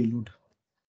this payload.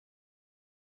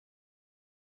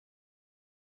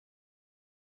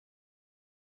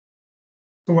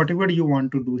 So whatever you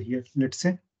want to do here, let's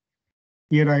say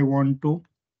here I want to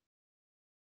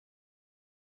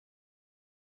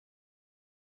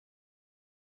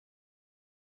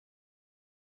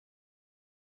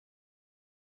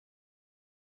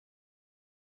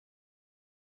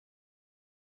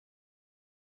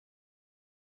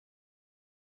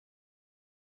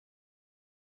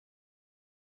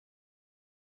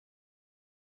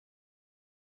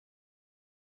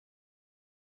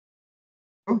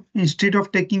so instead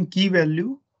of taking key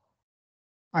value,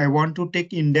 I want to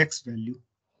take index value.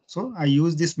 So I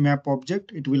use this map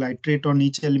object. It will iterate on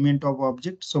each element of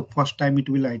object. So first time it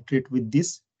will iterate with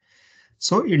this.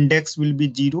 So index will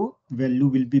be 0, value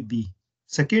will be B.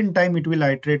 Second time it will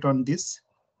iterate on this.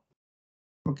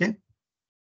 Okay.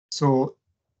 So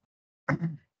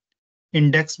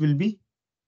index will be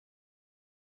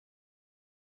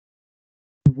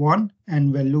 1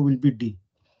 and value will be D.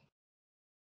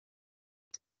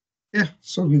 Yeah,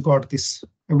 so we got this.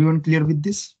 Everyone clear with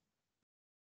this?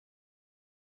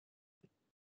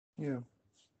 Yeah.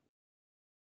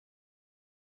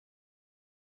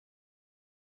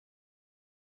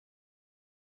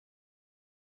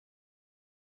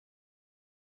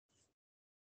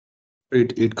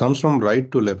 It comes from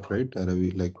right to left, right,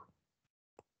 Ravi? Like,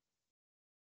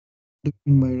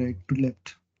 By right to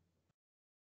left.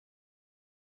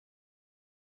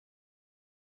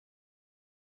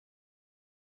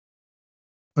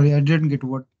 Sorry, I didn't get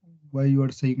why you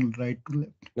are saying right to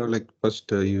left. you know, like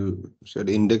first you said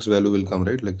index value will come,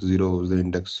 right? Like 0 is the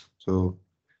index. So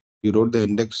you wrote the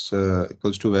index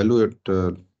equals to value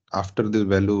at after this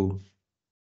value,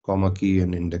 comma, key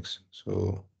and index.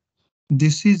 So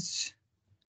This is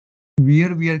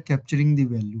where we are capturing the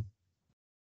value.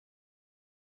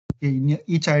 Okay, in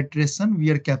each iteration, we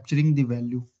are capturing the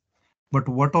value. But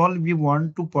what all we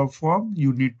want to perform,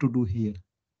 you need to do here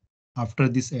after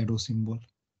this arrow symbol.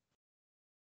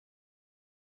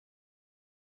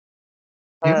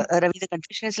 Here, Ravi, the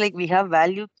confusion is like we have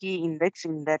value, key, index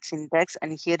in that syntax,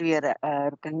 and here we are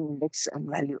returning index and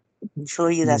value. So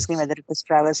he is asking yes. whether it is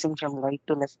traversing from right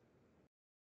to left.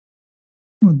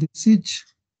 No, this is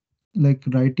like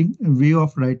writing a way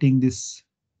of writing this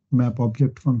map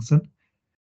object function.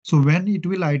 So when it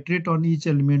will iterate on each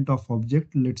element of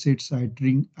object, let's say it's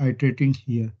iterating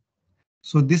here.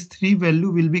 So this 3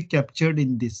 value will be captured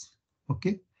in this.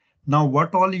 Okay. Now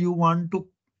what all you want to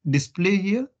display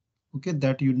here, okay,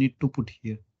 that you need to put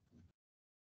here.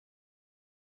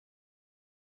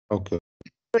 okay,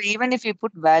 So even if you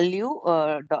put value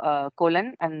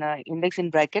colon and index in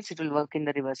brackets, it will work in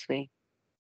the reverse way.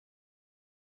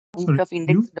 Sorry, Instead of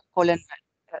index you? colon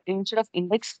instead of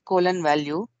index colon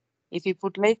value, if you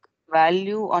put like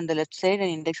value on the left side and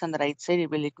index on the right side,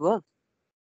 will it work?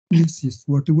 Yes, yes,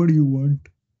 whatever you want.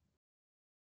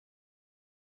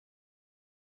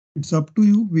 It's up to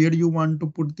you where you want to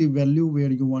put the value,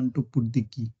 where you want to put the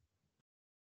key.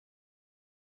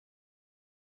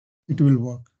 It will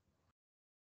work.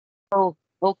 Oh,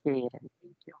 okay.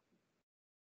 Thank you.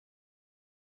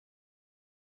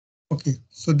 Okay,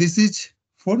 so this is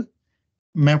for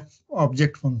map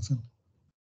object function.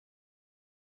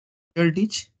 Here it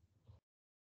is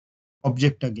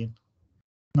object again.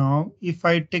 Now, if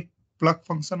I take plug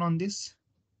function on this,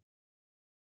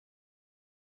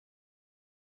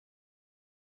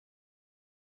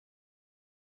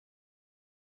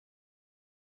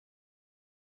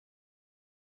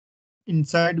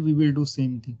 inside we will do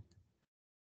same thing.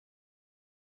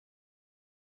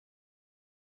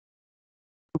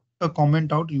 A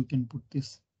comment out, you can put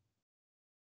this.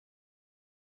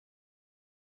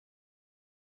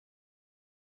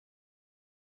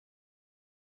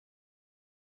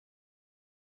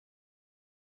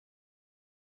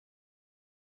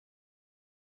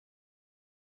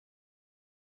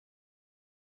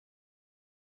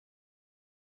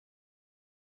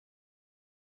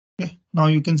 Okay, now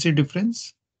you can see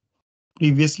difference.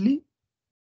 Previously,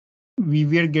 we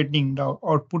were getting the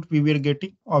output, we were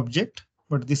getting object,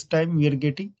 but this time we are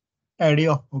getting array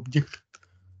of object.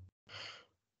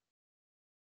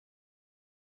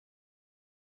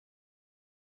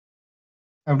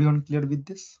 Everyone clear with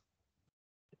this?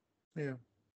 Yeah.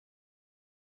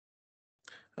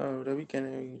 Ravi, can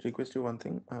I request you one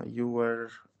thing? You were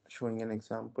showing an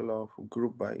example of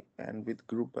group by, and with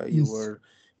group by, you Yes. were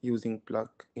using plug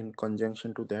in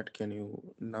conjunction to that. Can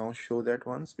you now show that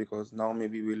once? Because now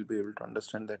maybe we'll be able to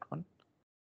understand that one.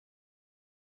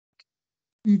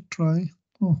 We try.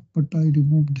 Oh, but I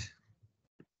removed.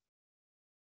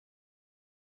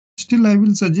 Still, I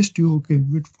will suggest you, okay,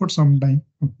 wait for some time.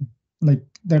 Okay. Like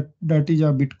that is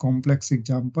a bit complex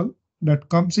example that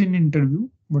comes in interview,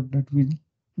 but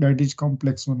that is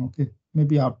complex one. Okay,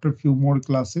 maybe after a few more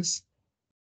classes,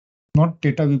 not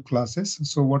data view classes.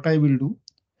 So what I will do,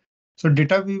 so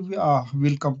data view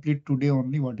will complete today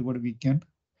only, whatever we can,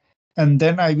 and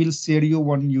then I will share you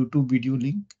one YouTube video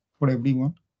link for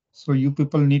everyone. So you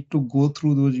people need to go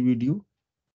through those video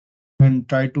and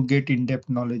try to get in-depth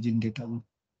knowledge in data view.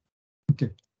 Okay,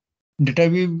 data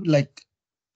view, like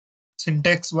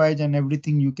syntax wise and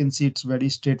everything, you can see it's very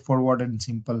straightforward and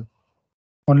simple.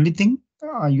 Only thing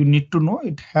you need to know,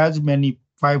 it has many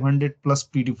 500 plus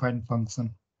predefined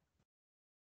function.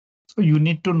 So you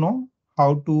need to know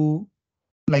how to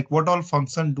like what all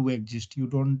function do exist. You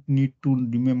don't need to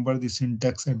remember the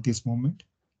syntax at this moment.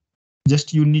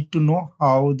 Just you need to know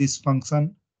how this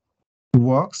function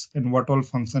works and what all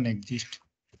function exist.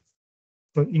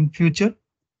 So in future,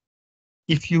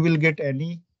 if you will get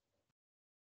any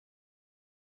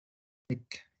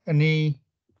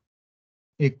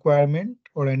requirement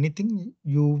or anything,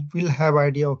 you will have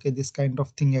idea, okay, this kind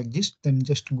of thing exists, then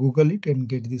just Google it and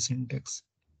get the syntax.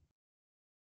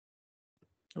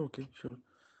 Okay, sure.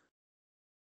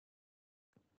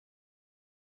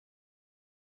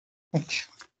 Okay.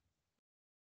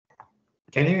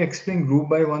 Can you explain group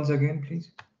by once again,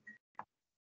 please?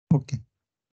 Okay.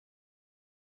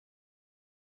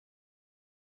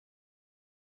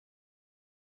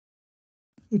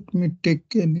 Let me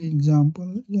take an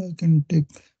example. I can take.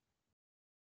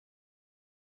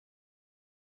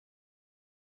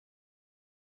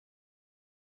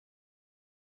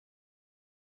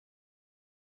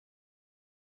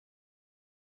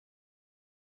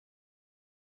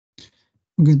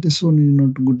 Okay, this one is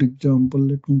not a good example.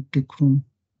 Let me take from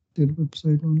their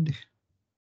website only.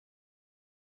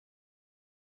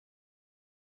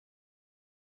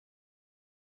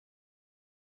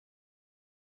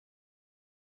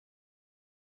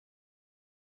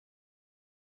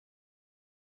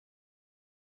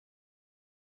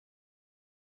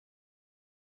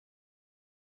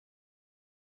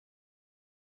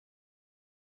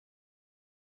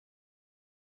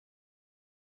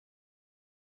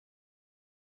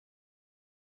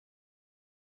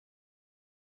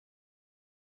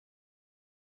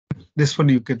 This one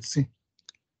you can see.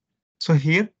 So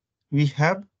here we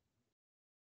have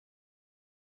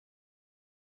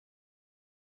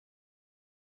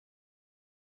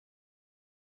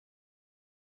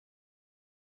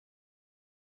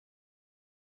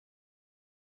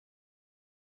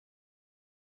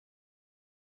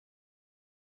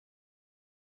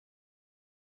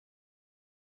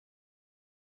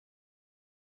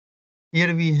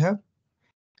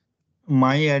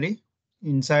my array.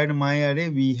 Inside my array,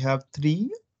 we have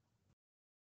 3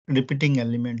 repeating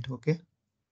element. Okay.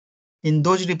 In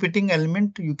those repeating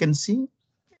element, you can see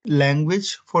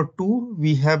language. For 2,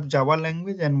 we have Java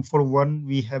language, and for 1,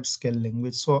 we have Scale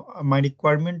language. So my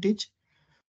requirement is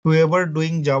whoever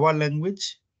doing Java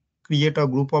language, create a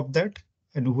group of that,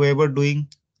 and whoever doing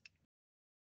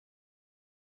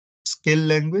Scale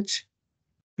language,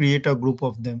 create a group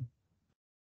of them,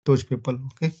 those people.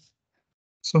 Okay.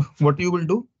 So what you will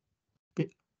do,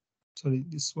 sorry,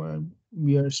 this one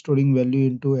we are storing value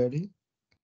into array,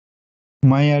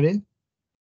 my array,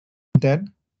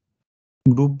 then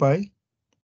group by.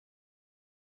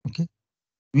 Okay.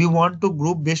 We want to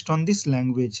group based on this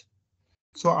language.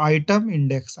 So item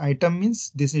index, item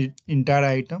means this is entire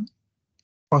item.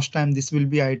 First time this will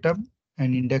be item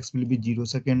and index will be 0.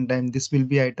 Second time this will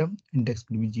be item, index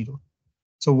will be 0.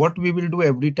 So what we will do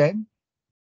every time,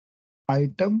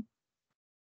 item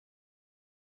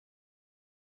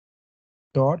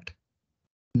dot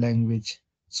language.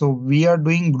 So we are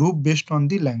doing group based on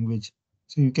the language.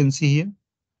 So you can see here,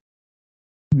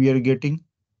 we are getting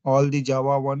all the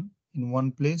Java one in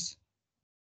one place,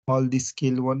 all the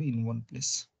scale one in one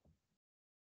place.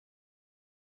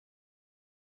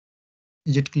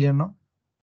 Is it clear now?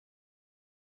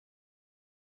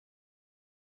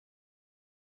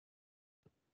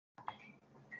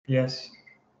 Yes.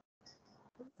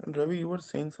 And Ravi, you were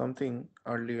saying something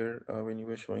earlier when you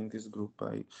were showing this group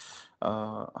by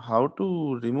how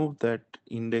to remove that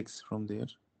index from there.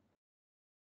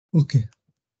 Okay.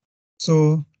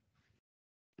 So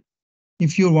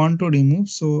if you want to remove,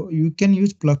 so you can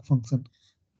use plug function.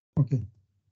 Okay.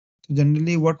 So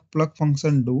generally what plug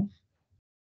function do,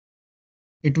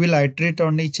 it will iterate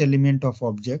on each element of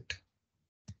object.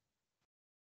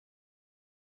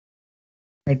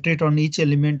 Iterate on each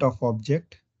element of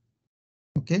object.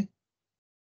 Okay.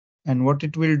 And what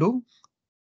it will do,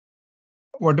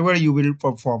 whatever you will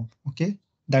perform, okay,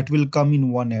 that will come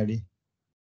in one array.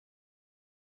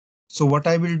 So what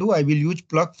I will do, I will use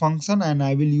plug function and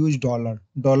I will use dollar.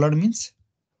 Dollar means,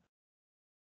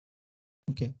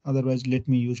 okay, otherwise let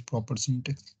me use proper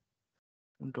syntax.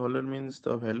 Dollar means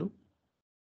the value.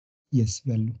 Yes,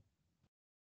 value.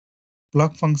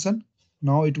 Plug function.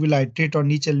 Now it will iterate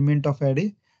on each element of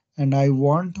array and I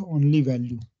want only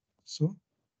value. So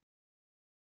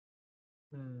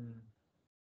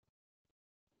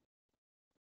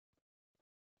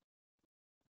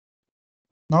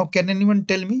now can anyone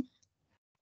tell me,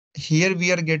 here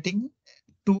we are getting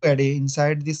 2 array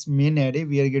inside this main array,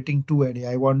 we are getting 2 array.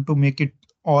 I want to make it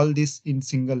all this in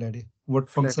single array. What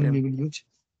function we Flatten. will use?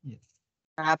 Yes.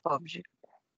 Map object.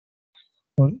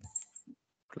 Sorry.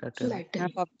 Flatten. Flatten.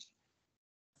 Map object.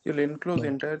 You'll enclose Flat.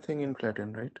 entire thing in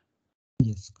flatten, right?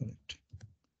 Yes, correct.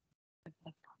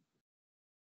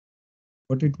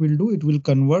 What it will do, it will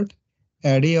convert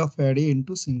array of array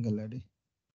into single array.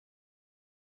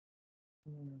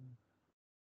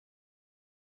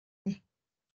 Okay.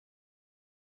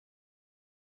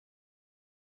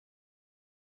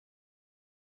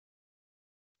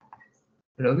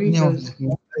 Ravi, Now, does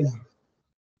yeah,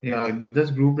 yeah,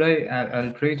 does group by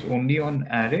alterates only on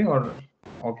array or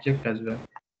object as well?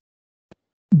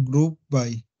 group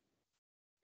by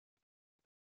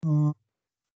uh,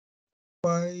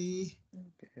 by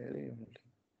Array only.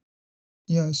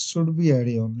 yeah, should be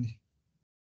array only.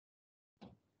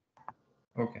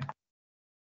 Okay.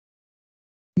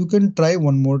 You can try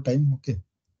one more time. Okay.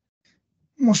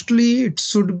 Mostly it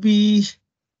should be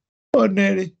an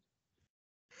array.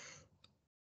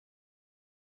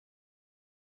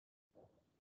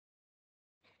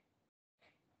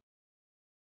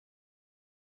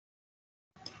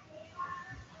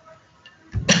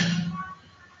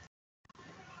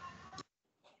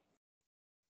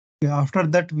 Okay, after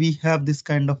that, we have this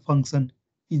kind of function,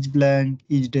 each blank,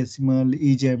 each decimal,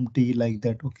 each empty, like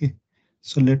that. Okay.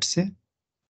 So let's say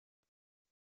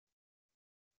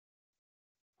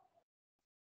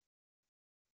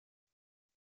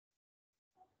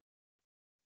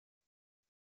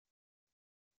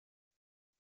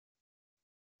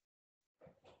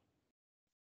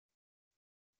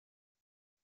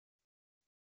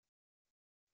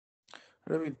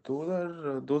Ravi,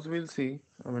 those we'll see.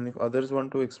 I mean, if others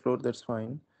want to explore, that's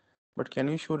fine. But can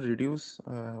you show reduce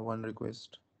one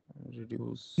request?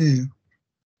 Reduce. yeah,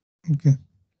 okay.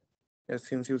 Yes,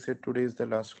 since you said today is the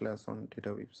last class on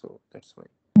data weave, so that's why.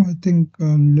 I think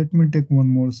let me take one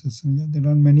more session. Yeah, there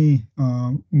are many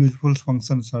useful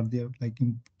functions are there, like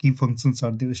key functions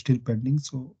are there still pending.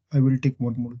 So I will take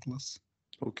one more class.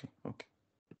 Okay, okay.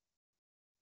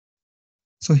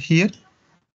 So here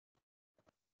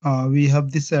we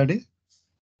have this array,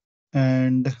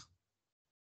 and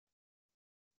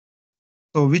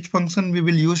so which function we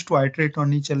will use to iterate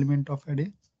on each element of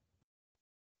array?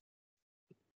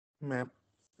 Map.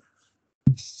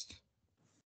 Yes,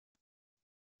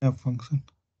 map function.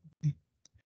 Okay.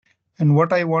 And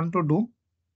what I want to do,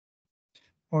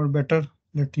 or better,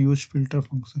 let's use filter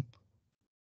function.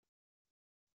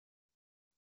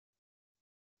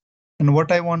 And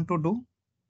what I want to do,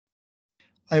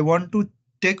 I want to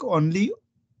take only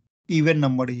even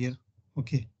number here.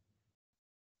 Okay.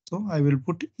 So I will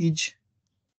put each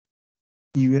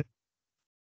even.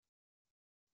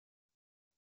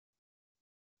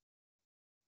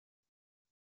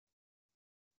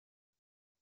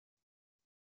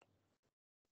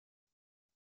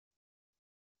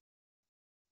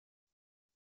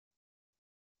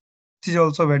 This is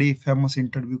also a very famous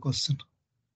interview question,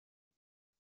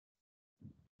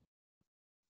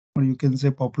 or you can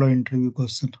say popular interview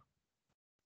question.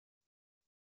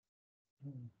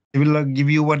 They will give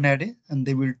you one array and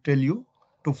they will tell you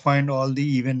to find all the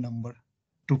even number,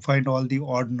 to find all the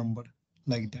odd number,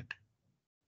 like that.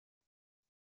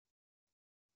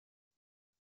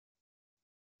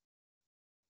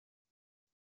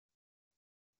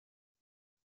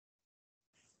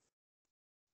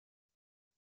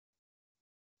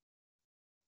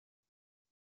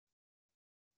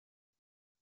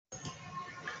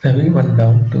 Ravi, one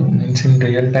doubt means in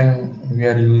real time we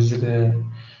are used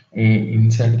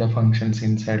inside the functions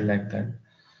inside like that.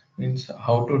 Means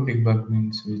how to debug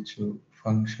means which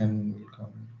function will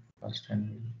come first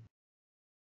and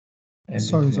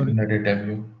Sorry, this sorry. in the data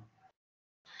view.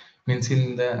 Means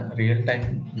in the real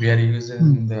time we are Hmm.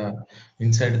 using the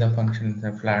inside the function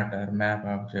the flatter map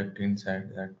object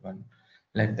inside that one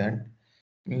like that.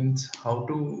 Means how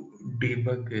to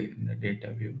debug in the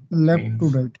data view Left to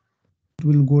means right. It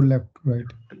will go left to right.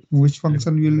 Which left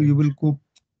function to will you right. will go?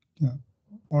 Yeah.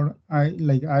 Or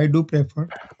I do prefer.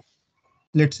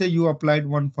 Let's say you applied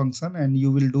one function and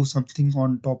you will do something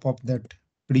on top of that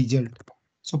result.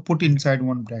 So put inside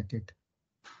one bracket,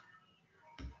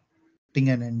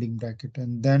 and ending bracket,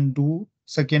 and then do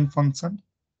second function.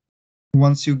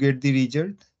 Once you get the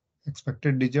result,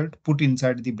 expected result, put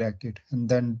inside the bracket and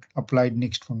then apply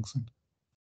next function.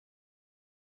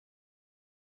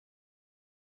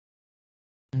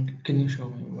 And can you show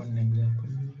me one example?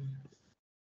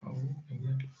 How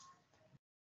exactly?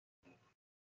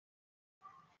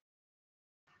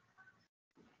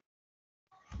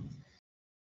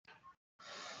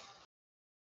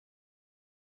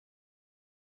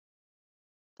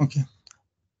 Okay.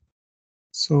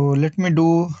 So let me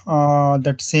do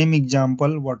that same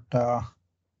example what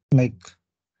like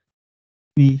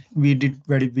we did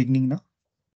very beginning now.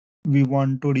 we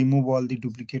want to remove all the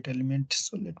duplicate elements.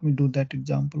 So let me do that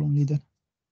example only then.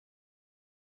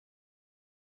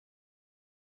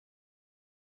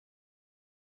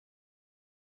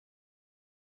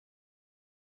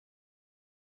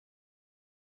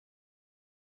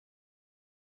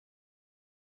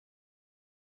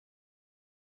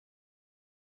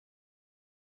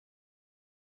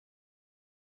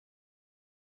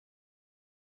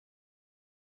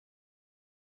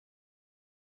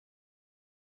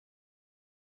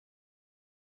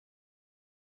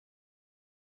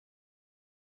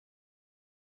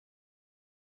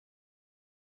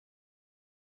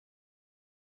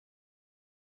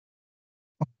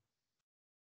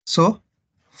 So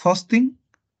first thing,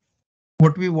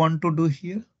 what we want to do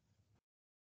here,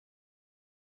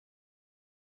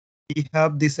 we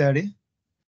have this array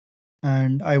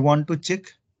and I want to check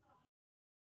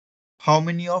how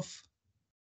many of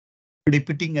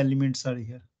repeating elements are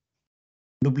here,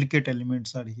 duplicate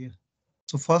elements are here.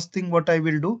 So first thing what I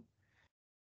will do,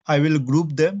 I will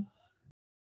group them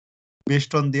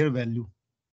based on their value.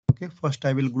 Okay, first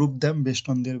I will group them based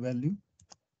on their value.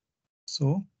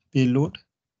 So payload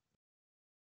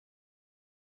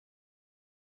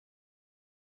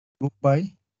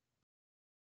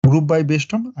group by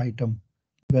based on item.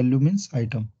 Value means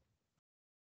item.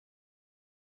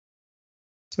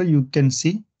 So you can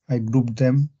see I grouped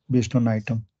them based on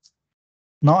item.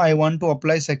 Now I want to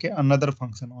apply second another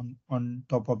function on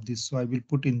top of this. So I will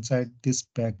put inside this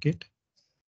packet.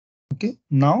 Okay,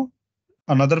 now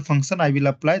another function I will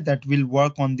apply that will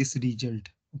work on this result.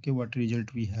 Okay, what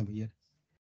result we have here.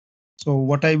 So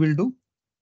what I will do,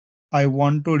 I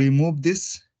want to remove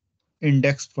this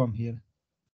index from here.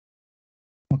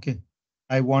 Okay,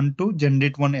 I want to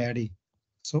generate one array.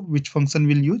 So which function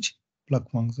will use? Plug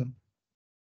function.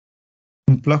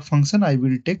 In plug function, I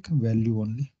will take value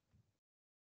only.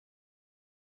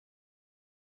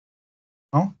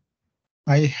 Now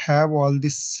I have all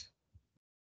this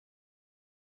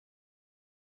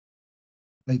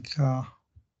like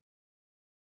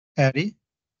array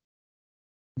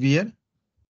where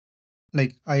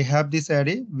like I have this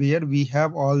array where we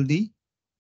have all the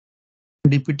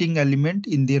repeating element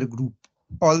in their group.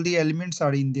 All the elements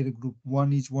are in their group.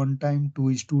 1 is 1 time, 2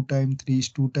 is 2 time, 3 is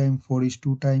 2 time, 4 is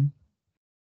 2 time.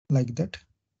 Like that.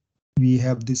 We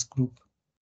have this group.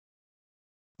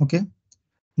 Okay.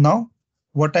 Now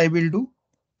what I will do,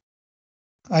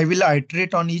 I will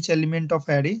iterate on each element of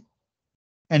array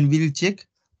and we'll check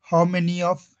how many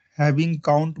of having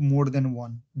count more than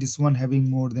one. This one having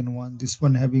more than one, this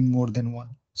one having more than one.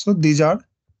 So these are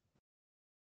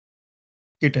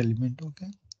it element. Okay.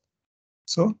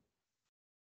 So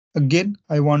again,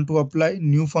 I want to apply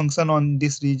new function on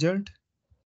this result.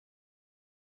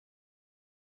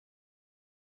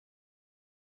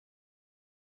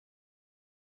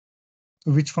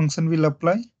 So which function will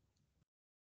apply?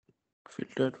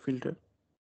 Filter.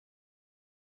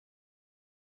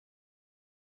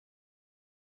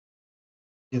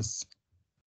 Yes.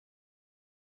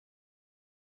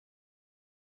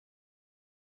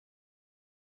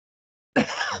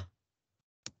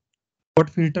 What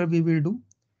filter we will do?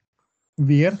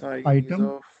 Where Size item,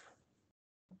 of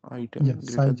item yeah,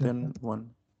 greater size of than item. 1.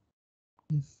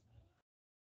 Yes.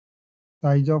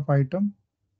 Size of item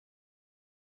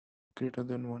Greater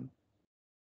than 1.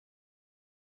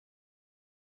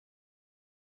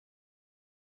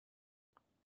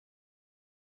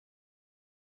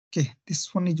 okay,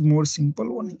 this one is more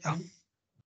simple one. Yeah.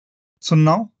 So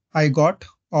now I got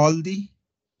all the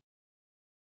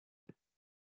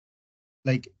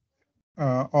like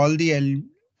all the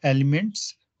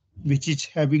elements which is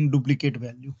having duplicate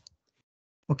value.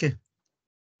 Okay.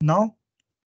 Now,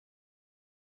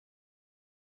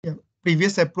 yeah,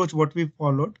 previous approach what we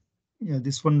followed. Yeah,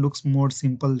 this one looks more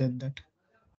simple than that.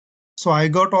 So I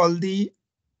got all the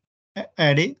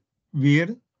array where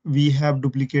we have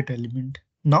duplicate element.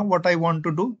 Now what I want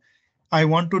to do, I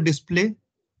want to display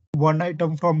one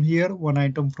item from here, one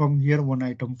item from here, one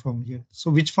item from here.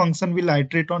 So which function will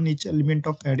iterate on each element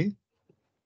of array?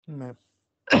 Map.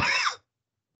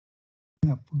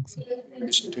 Map function.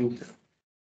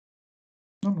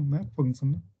 No, map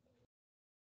function.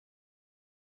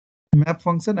 Map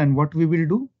function, and what we will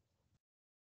do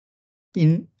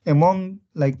in among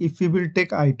like if we will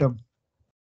take item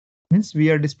means we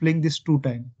are displaying this 2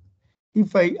 times.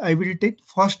 If I will take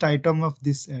first item of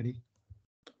this array.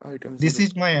 Item This 0.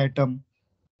 is my item.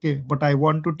 Okay, but I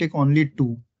want to take only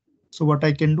 2. So what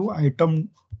I can do, item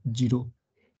 0.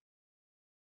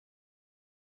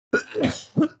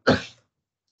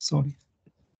 Sorry.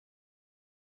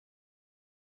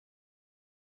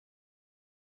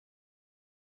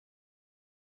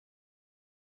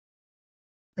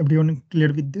 Everyone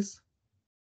clear with this?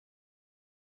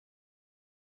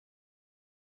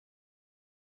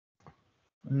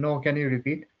 No, can you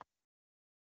repeat?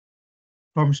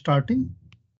 From starting?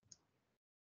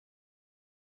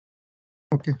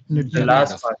 Okay, let The me Yeah, do. last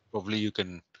kind of. part. Probably you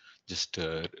can just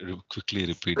quickly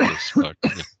repeat this part.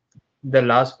 Yeah. The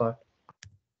last part.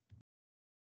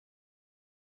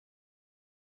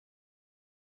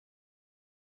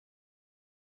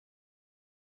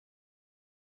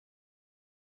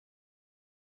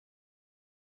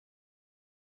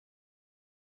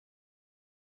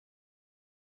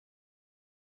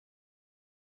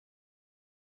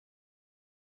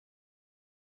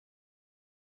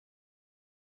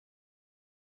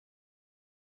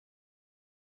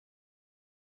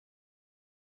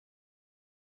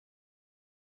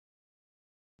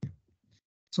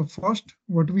 So first,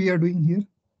 what we are doing here,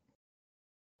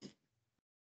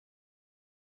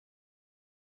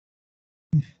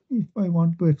 if I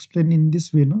want to explain in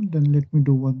this way, no, then let me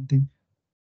do one thing.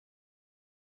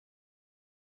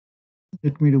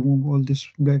 Let me remove all this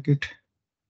bracket.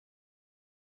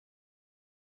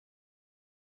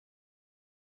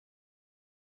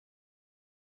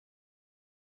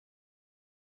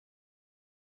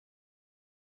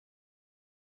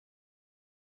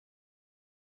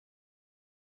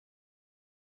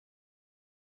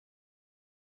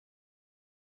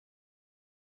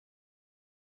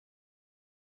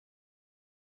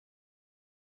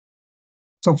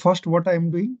 So first, what I am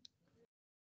doing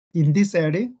in this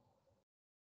array,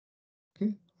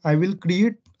 okay, I will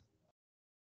create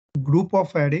group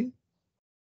of array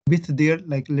with their,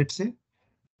 like, let's say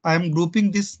I am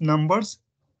grouping these numbers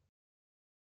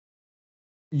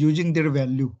using their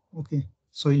value. Okay,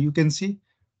 so you can see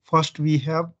first we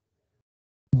have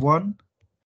 1,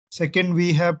 second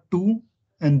we have 2,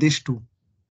 and this 2,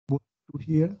 both 2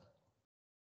 here.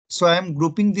 So I am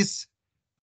grouping these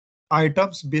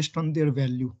items based on their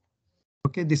value.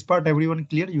 Okay, this part everyone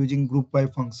clear using group by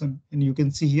function, and you can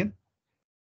see here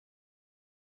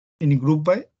in group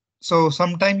by. So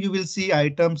sometime you will see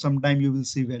item, sometime you will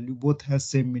see value. Both has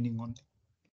same meaning only.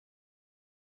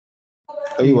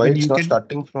 Why Even it's you not can,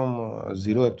 starting from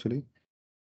zero actually?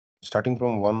 Starting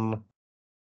from one.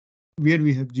 where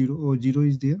we have 0, or 0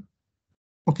 is there.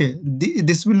 Okay,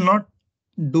 this will not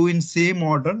do in same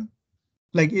order.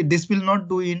 Like this will not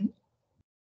do in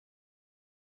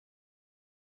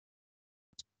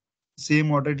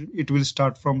same order. It will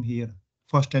start from here.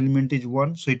 First element is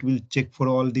 1, so it will check for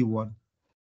all the 1.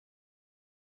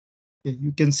 Okay,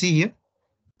 you can see here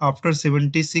after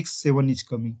 76, 7 is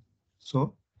coming.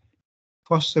 So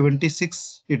first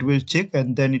 76 it will check,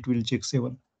 and then it will check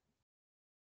 7.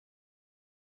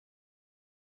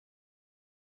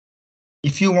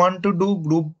 If you want to do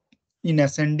group in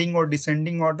ascending or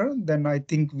descending order, then I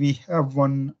think we have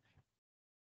one.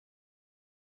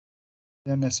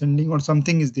 Then ascending or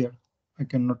something is there. I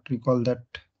cannot recall that.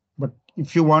 But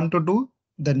if you want to do,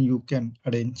 then you can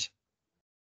arrange.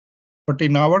 But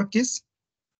in our case,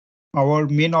 our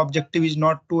main objective is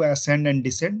not to ascend and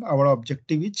descend. Our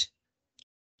objective is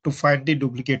to find the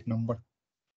duplicate number.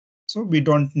 So we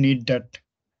don't need that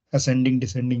ascending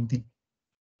descending thing.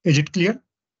 Is it clear?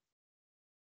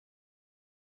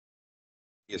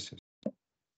 Yes, yes.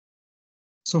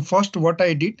 So first what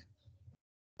I did,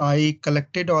 I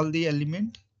collected all the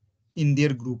element in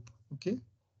their group. Okay.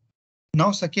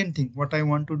 Now second thing, what I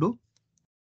want to do,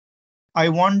 I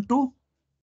want to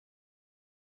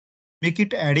make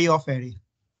it array of array.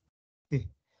 Okay.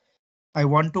 I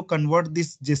want to convert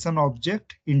this JSON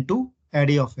object into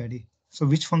array of array. So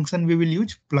which function we will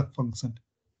use? Plug function.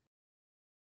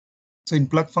 So in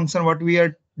plug function, what we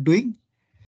are doing,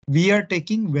 we are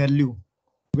taking value.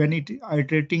 When it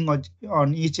iterating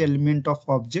on each element of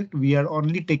object, we are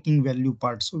only taking value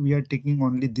part. So we are taking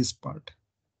only this part,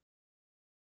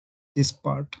 this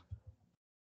part,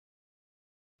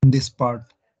 this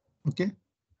part. Okay.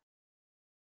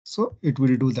 So it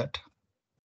will do that.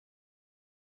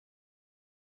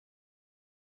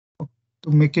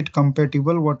 To make it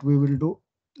compatible, what we will do,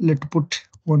 let's put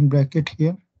one bracket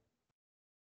here.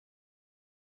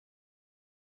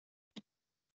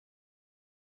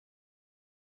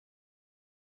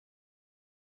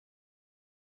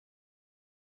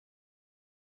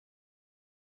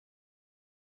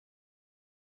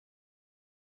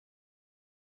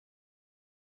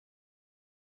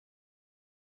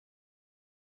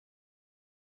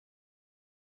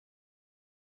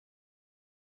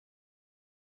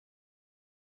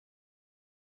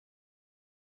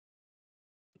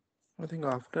 I think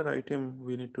after item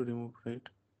we need to remove, right?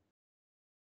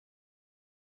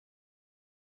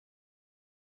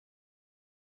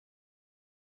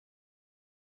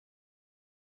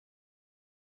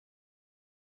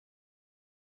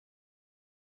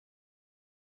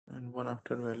 one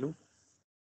after value.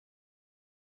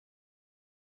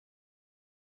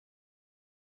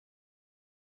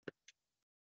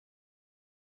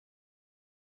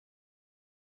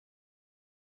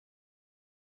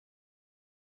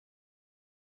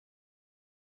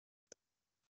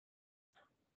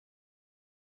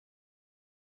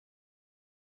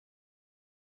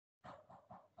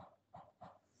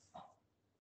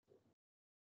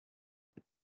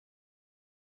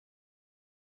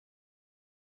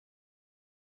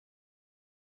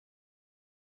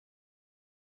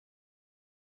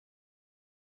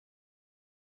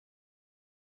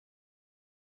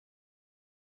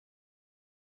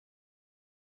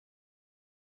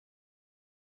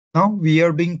 Now we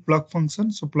are being plug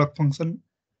function. So plug function,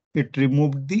 it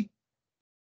removed the,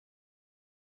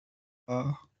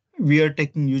 uh, we are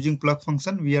taking using plug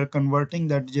function, we are converting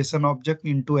that JSON object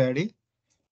into array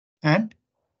and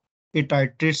it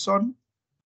iterates on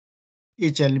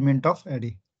each element of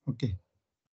array. Okay,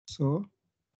 so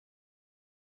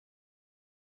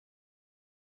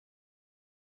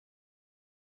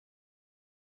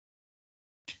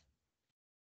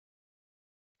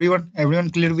everyone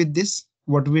clear with this?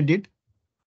 What we did?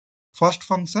 First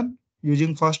function,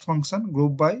 using first function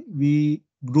group by, we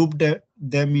grouped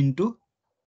them into,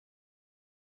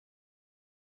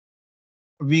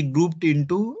 we grouped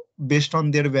into based on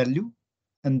their value.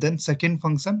 And then second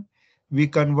function, we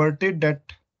converted that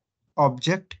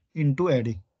object into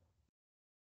array.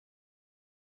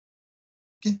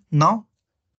 Okay, now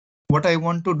what I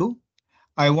want to do,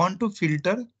 I want to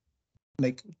filter,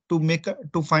 like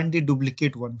to find the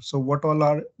duplicate one. So what all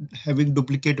are having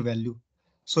duplicate value?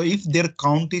 So if their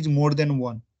count is more than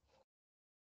one,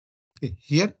 okay,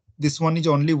 here this one is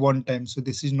only one time, so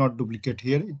this is not duplicate.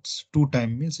 Here it's two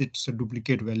time, means it's a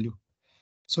duplicate value.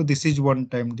 So this is one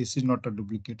time, this is not a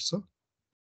duplicate. So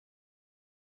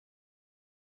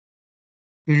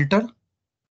filter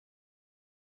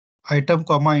item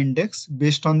comma index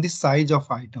based on the size of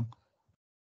item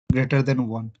greater than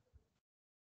one.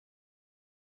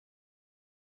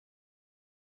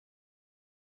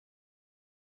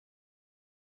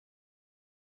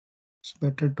 It's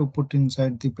better to put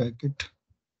inside the bracket.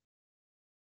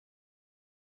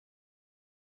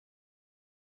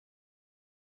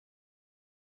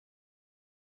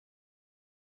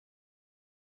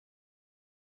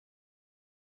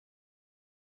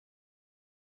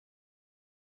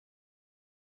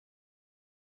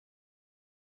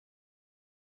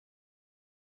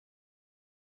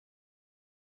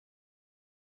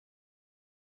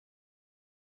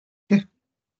 Okay.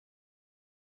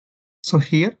 So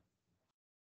here,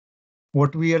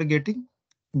 what we are getting?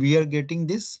 We are getting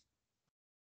this,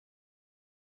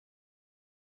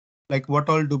 like what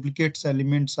all duplicates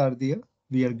elements are there.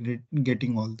 We are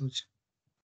getting all those.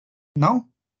 Now,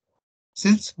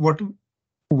 since what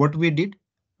we did,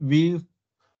 we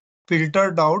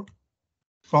filtered out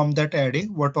from that array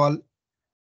what all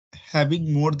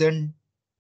having more than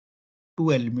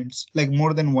two elements, like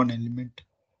more than one element.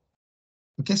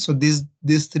 Okay, so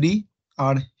these three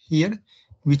are here,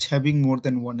 which having more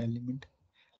than one element.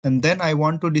 And then I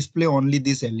want to display only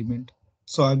this element.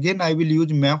 So again, I will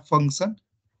use map function,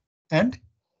 and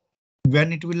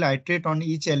when it will iterate on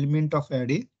each element of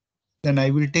array, then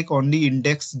I will take only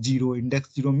index zero.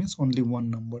 Index zero means only one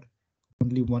number,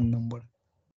 only one number.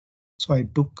 So I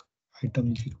took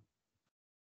item zero.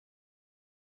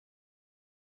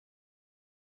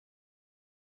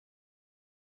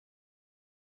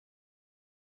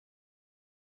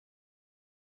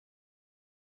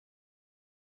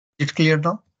 It clear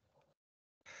now?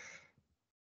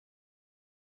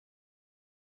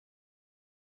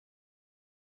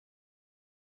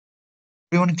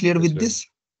 Everyone clear Yes, with Ravi. this?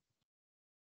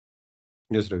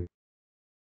 Yes, Ravi.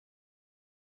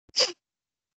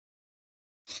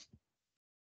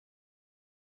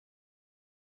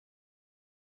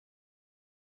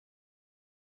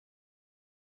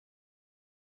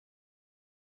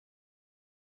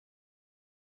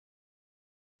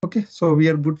 Okay, so we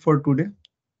are good for today.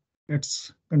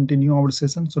 Let's continue our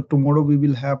session. So tomorrow we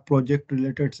will have project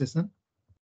related session,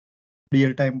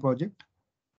 real time project.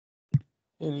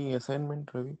 Any assignment,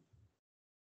 Ravi?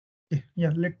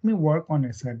 Yeah, let me work on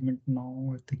assignment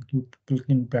now. I think you people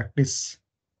can practice.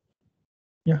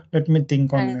 Yeah, let me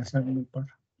think on assignment part.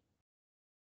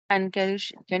 And can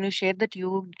you share that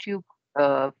YouTube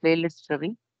playlist,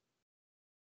 Ravi?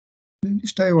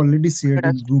 List I already shared For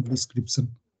in us? group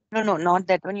description. No, no, not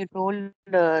that one. You told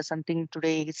something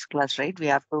today's class, right? We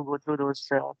have to go through those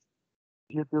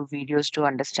YouTube videos to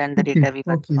understand the Okay, data we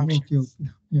okay, function. okay,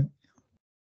 okay. Yeah.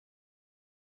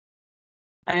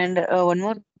 And one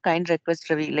more kind request,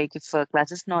 Ravi. Like if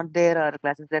class is not there or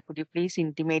class is there, could you please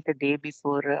intimate a day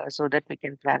before so that we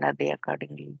can plan our day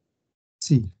accordingly?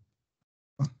 See,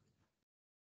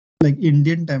 like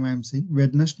Indian time, I'm saying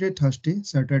Wednesday, Thursday,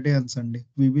 Saturday, and Sunday,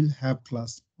 we will have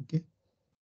class. Okay.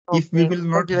 If we Okay, will because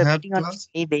not we were have waiting on class,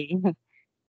 Friday.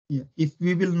 yeah, if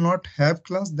we will not have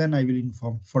class, then I will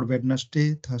inform for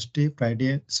Wednesday, Thursday,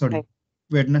 Friday, sorry, Right.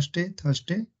 Wednesday,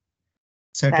 Thursday,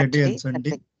 Saturday, and Saturday, Sunday.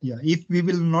 Sunday. Yeah, if we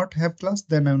will not have class,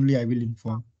 then only I will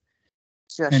inform.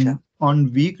 Sure, And sure.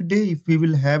 on weekday, if we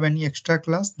will have any extra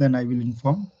class, then I will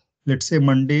inform. Let's say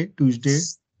Monday, Tuesday,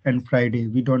 and Friday,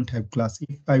 we don't have class.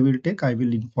 If I will take, I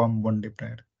will inform one day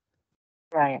prior.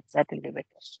 Yeah, yeah, that will be better.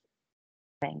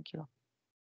 Thank you.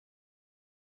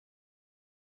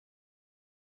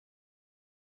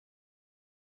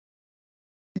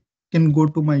 Can go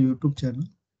to my YouTube channel.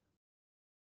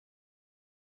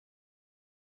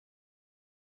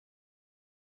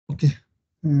 Okay.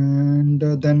 And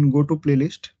then go to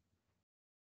playlist.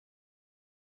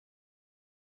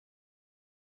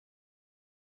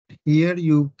 Here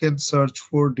you can search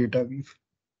for data weave.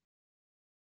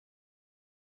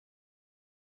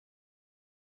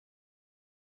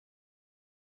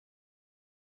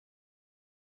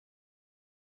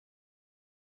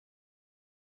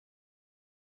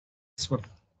 This one.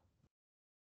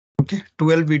 Okay.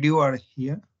 12 video are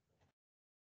here.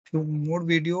 Few more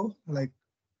video, like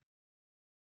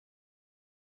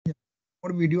yeah,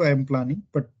 more video I am planning,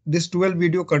 but this 12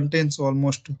 video contains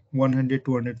almost 100,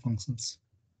 200 functions.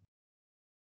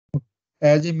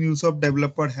 As a Mulesoft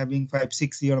developer having 5,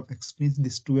 6 years of experience,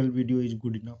 this 12 video is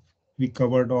good enough. We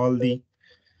covered all the,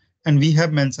 and we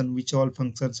have mentioned which all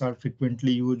functions are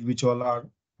frequently used, which all are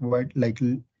like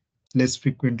less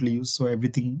frequently used. So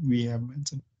everything we have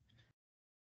mentioned.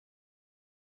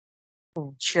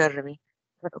 Sure, Ravi.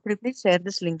 Could you please share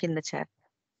this link in the chat?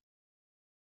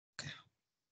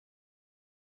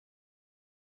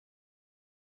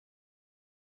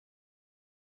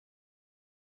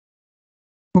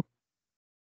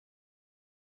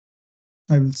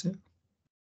 I will say.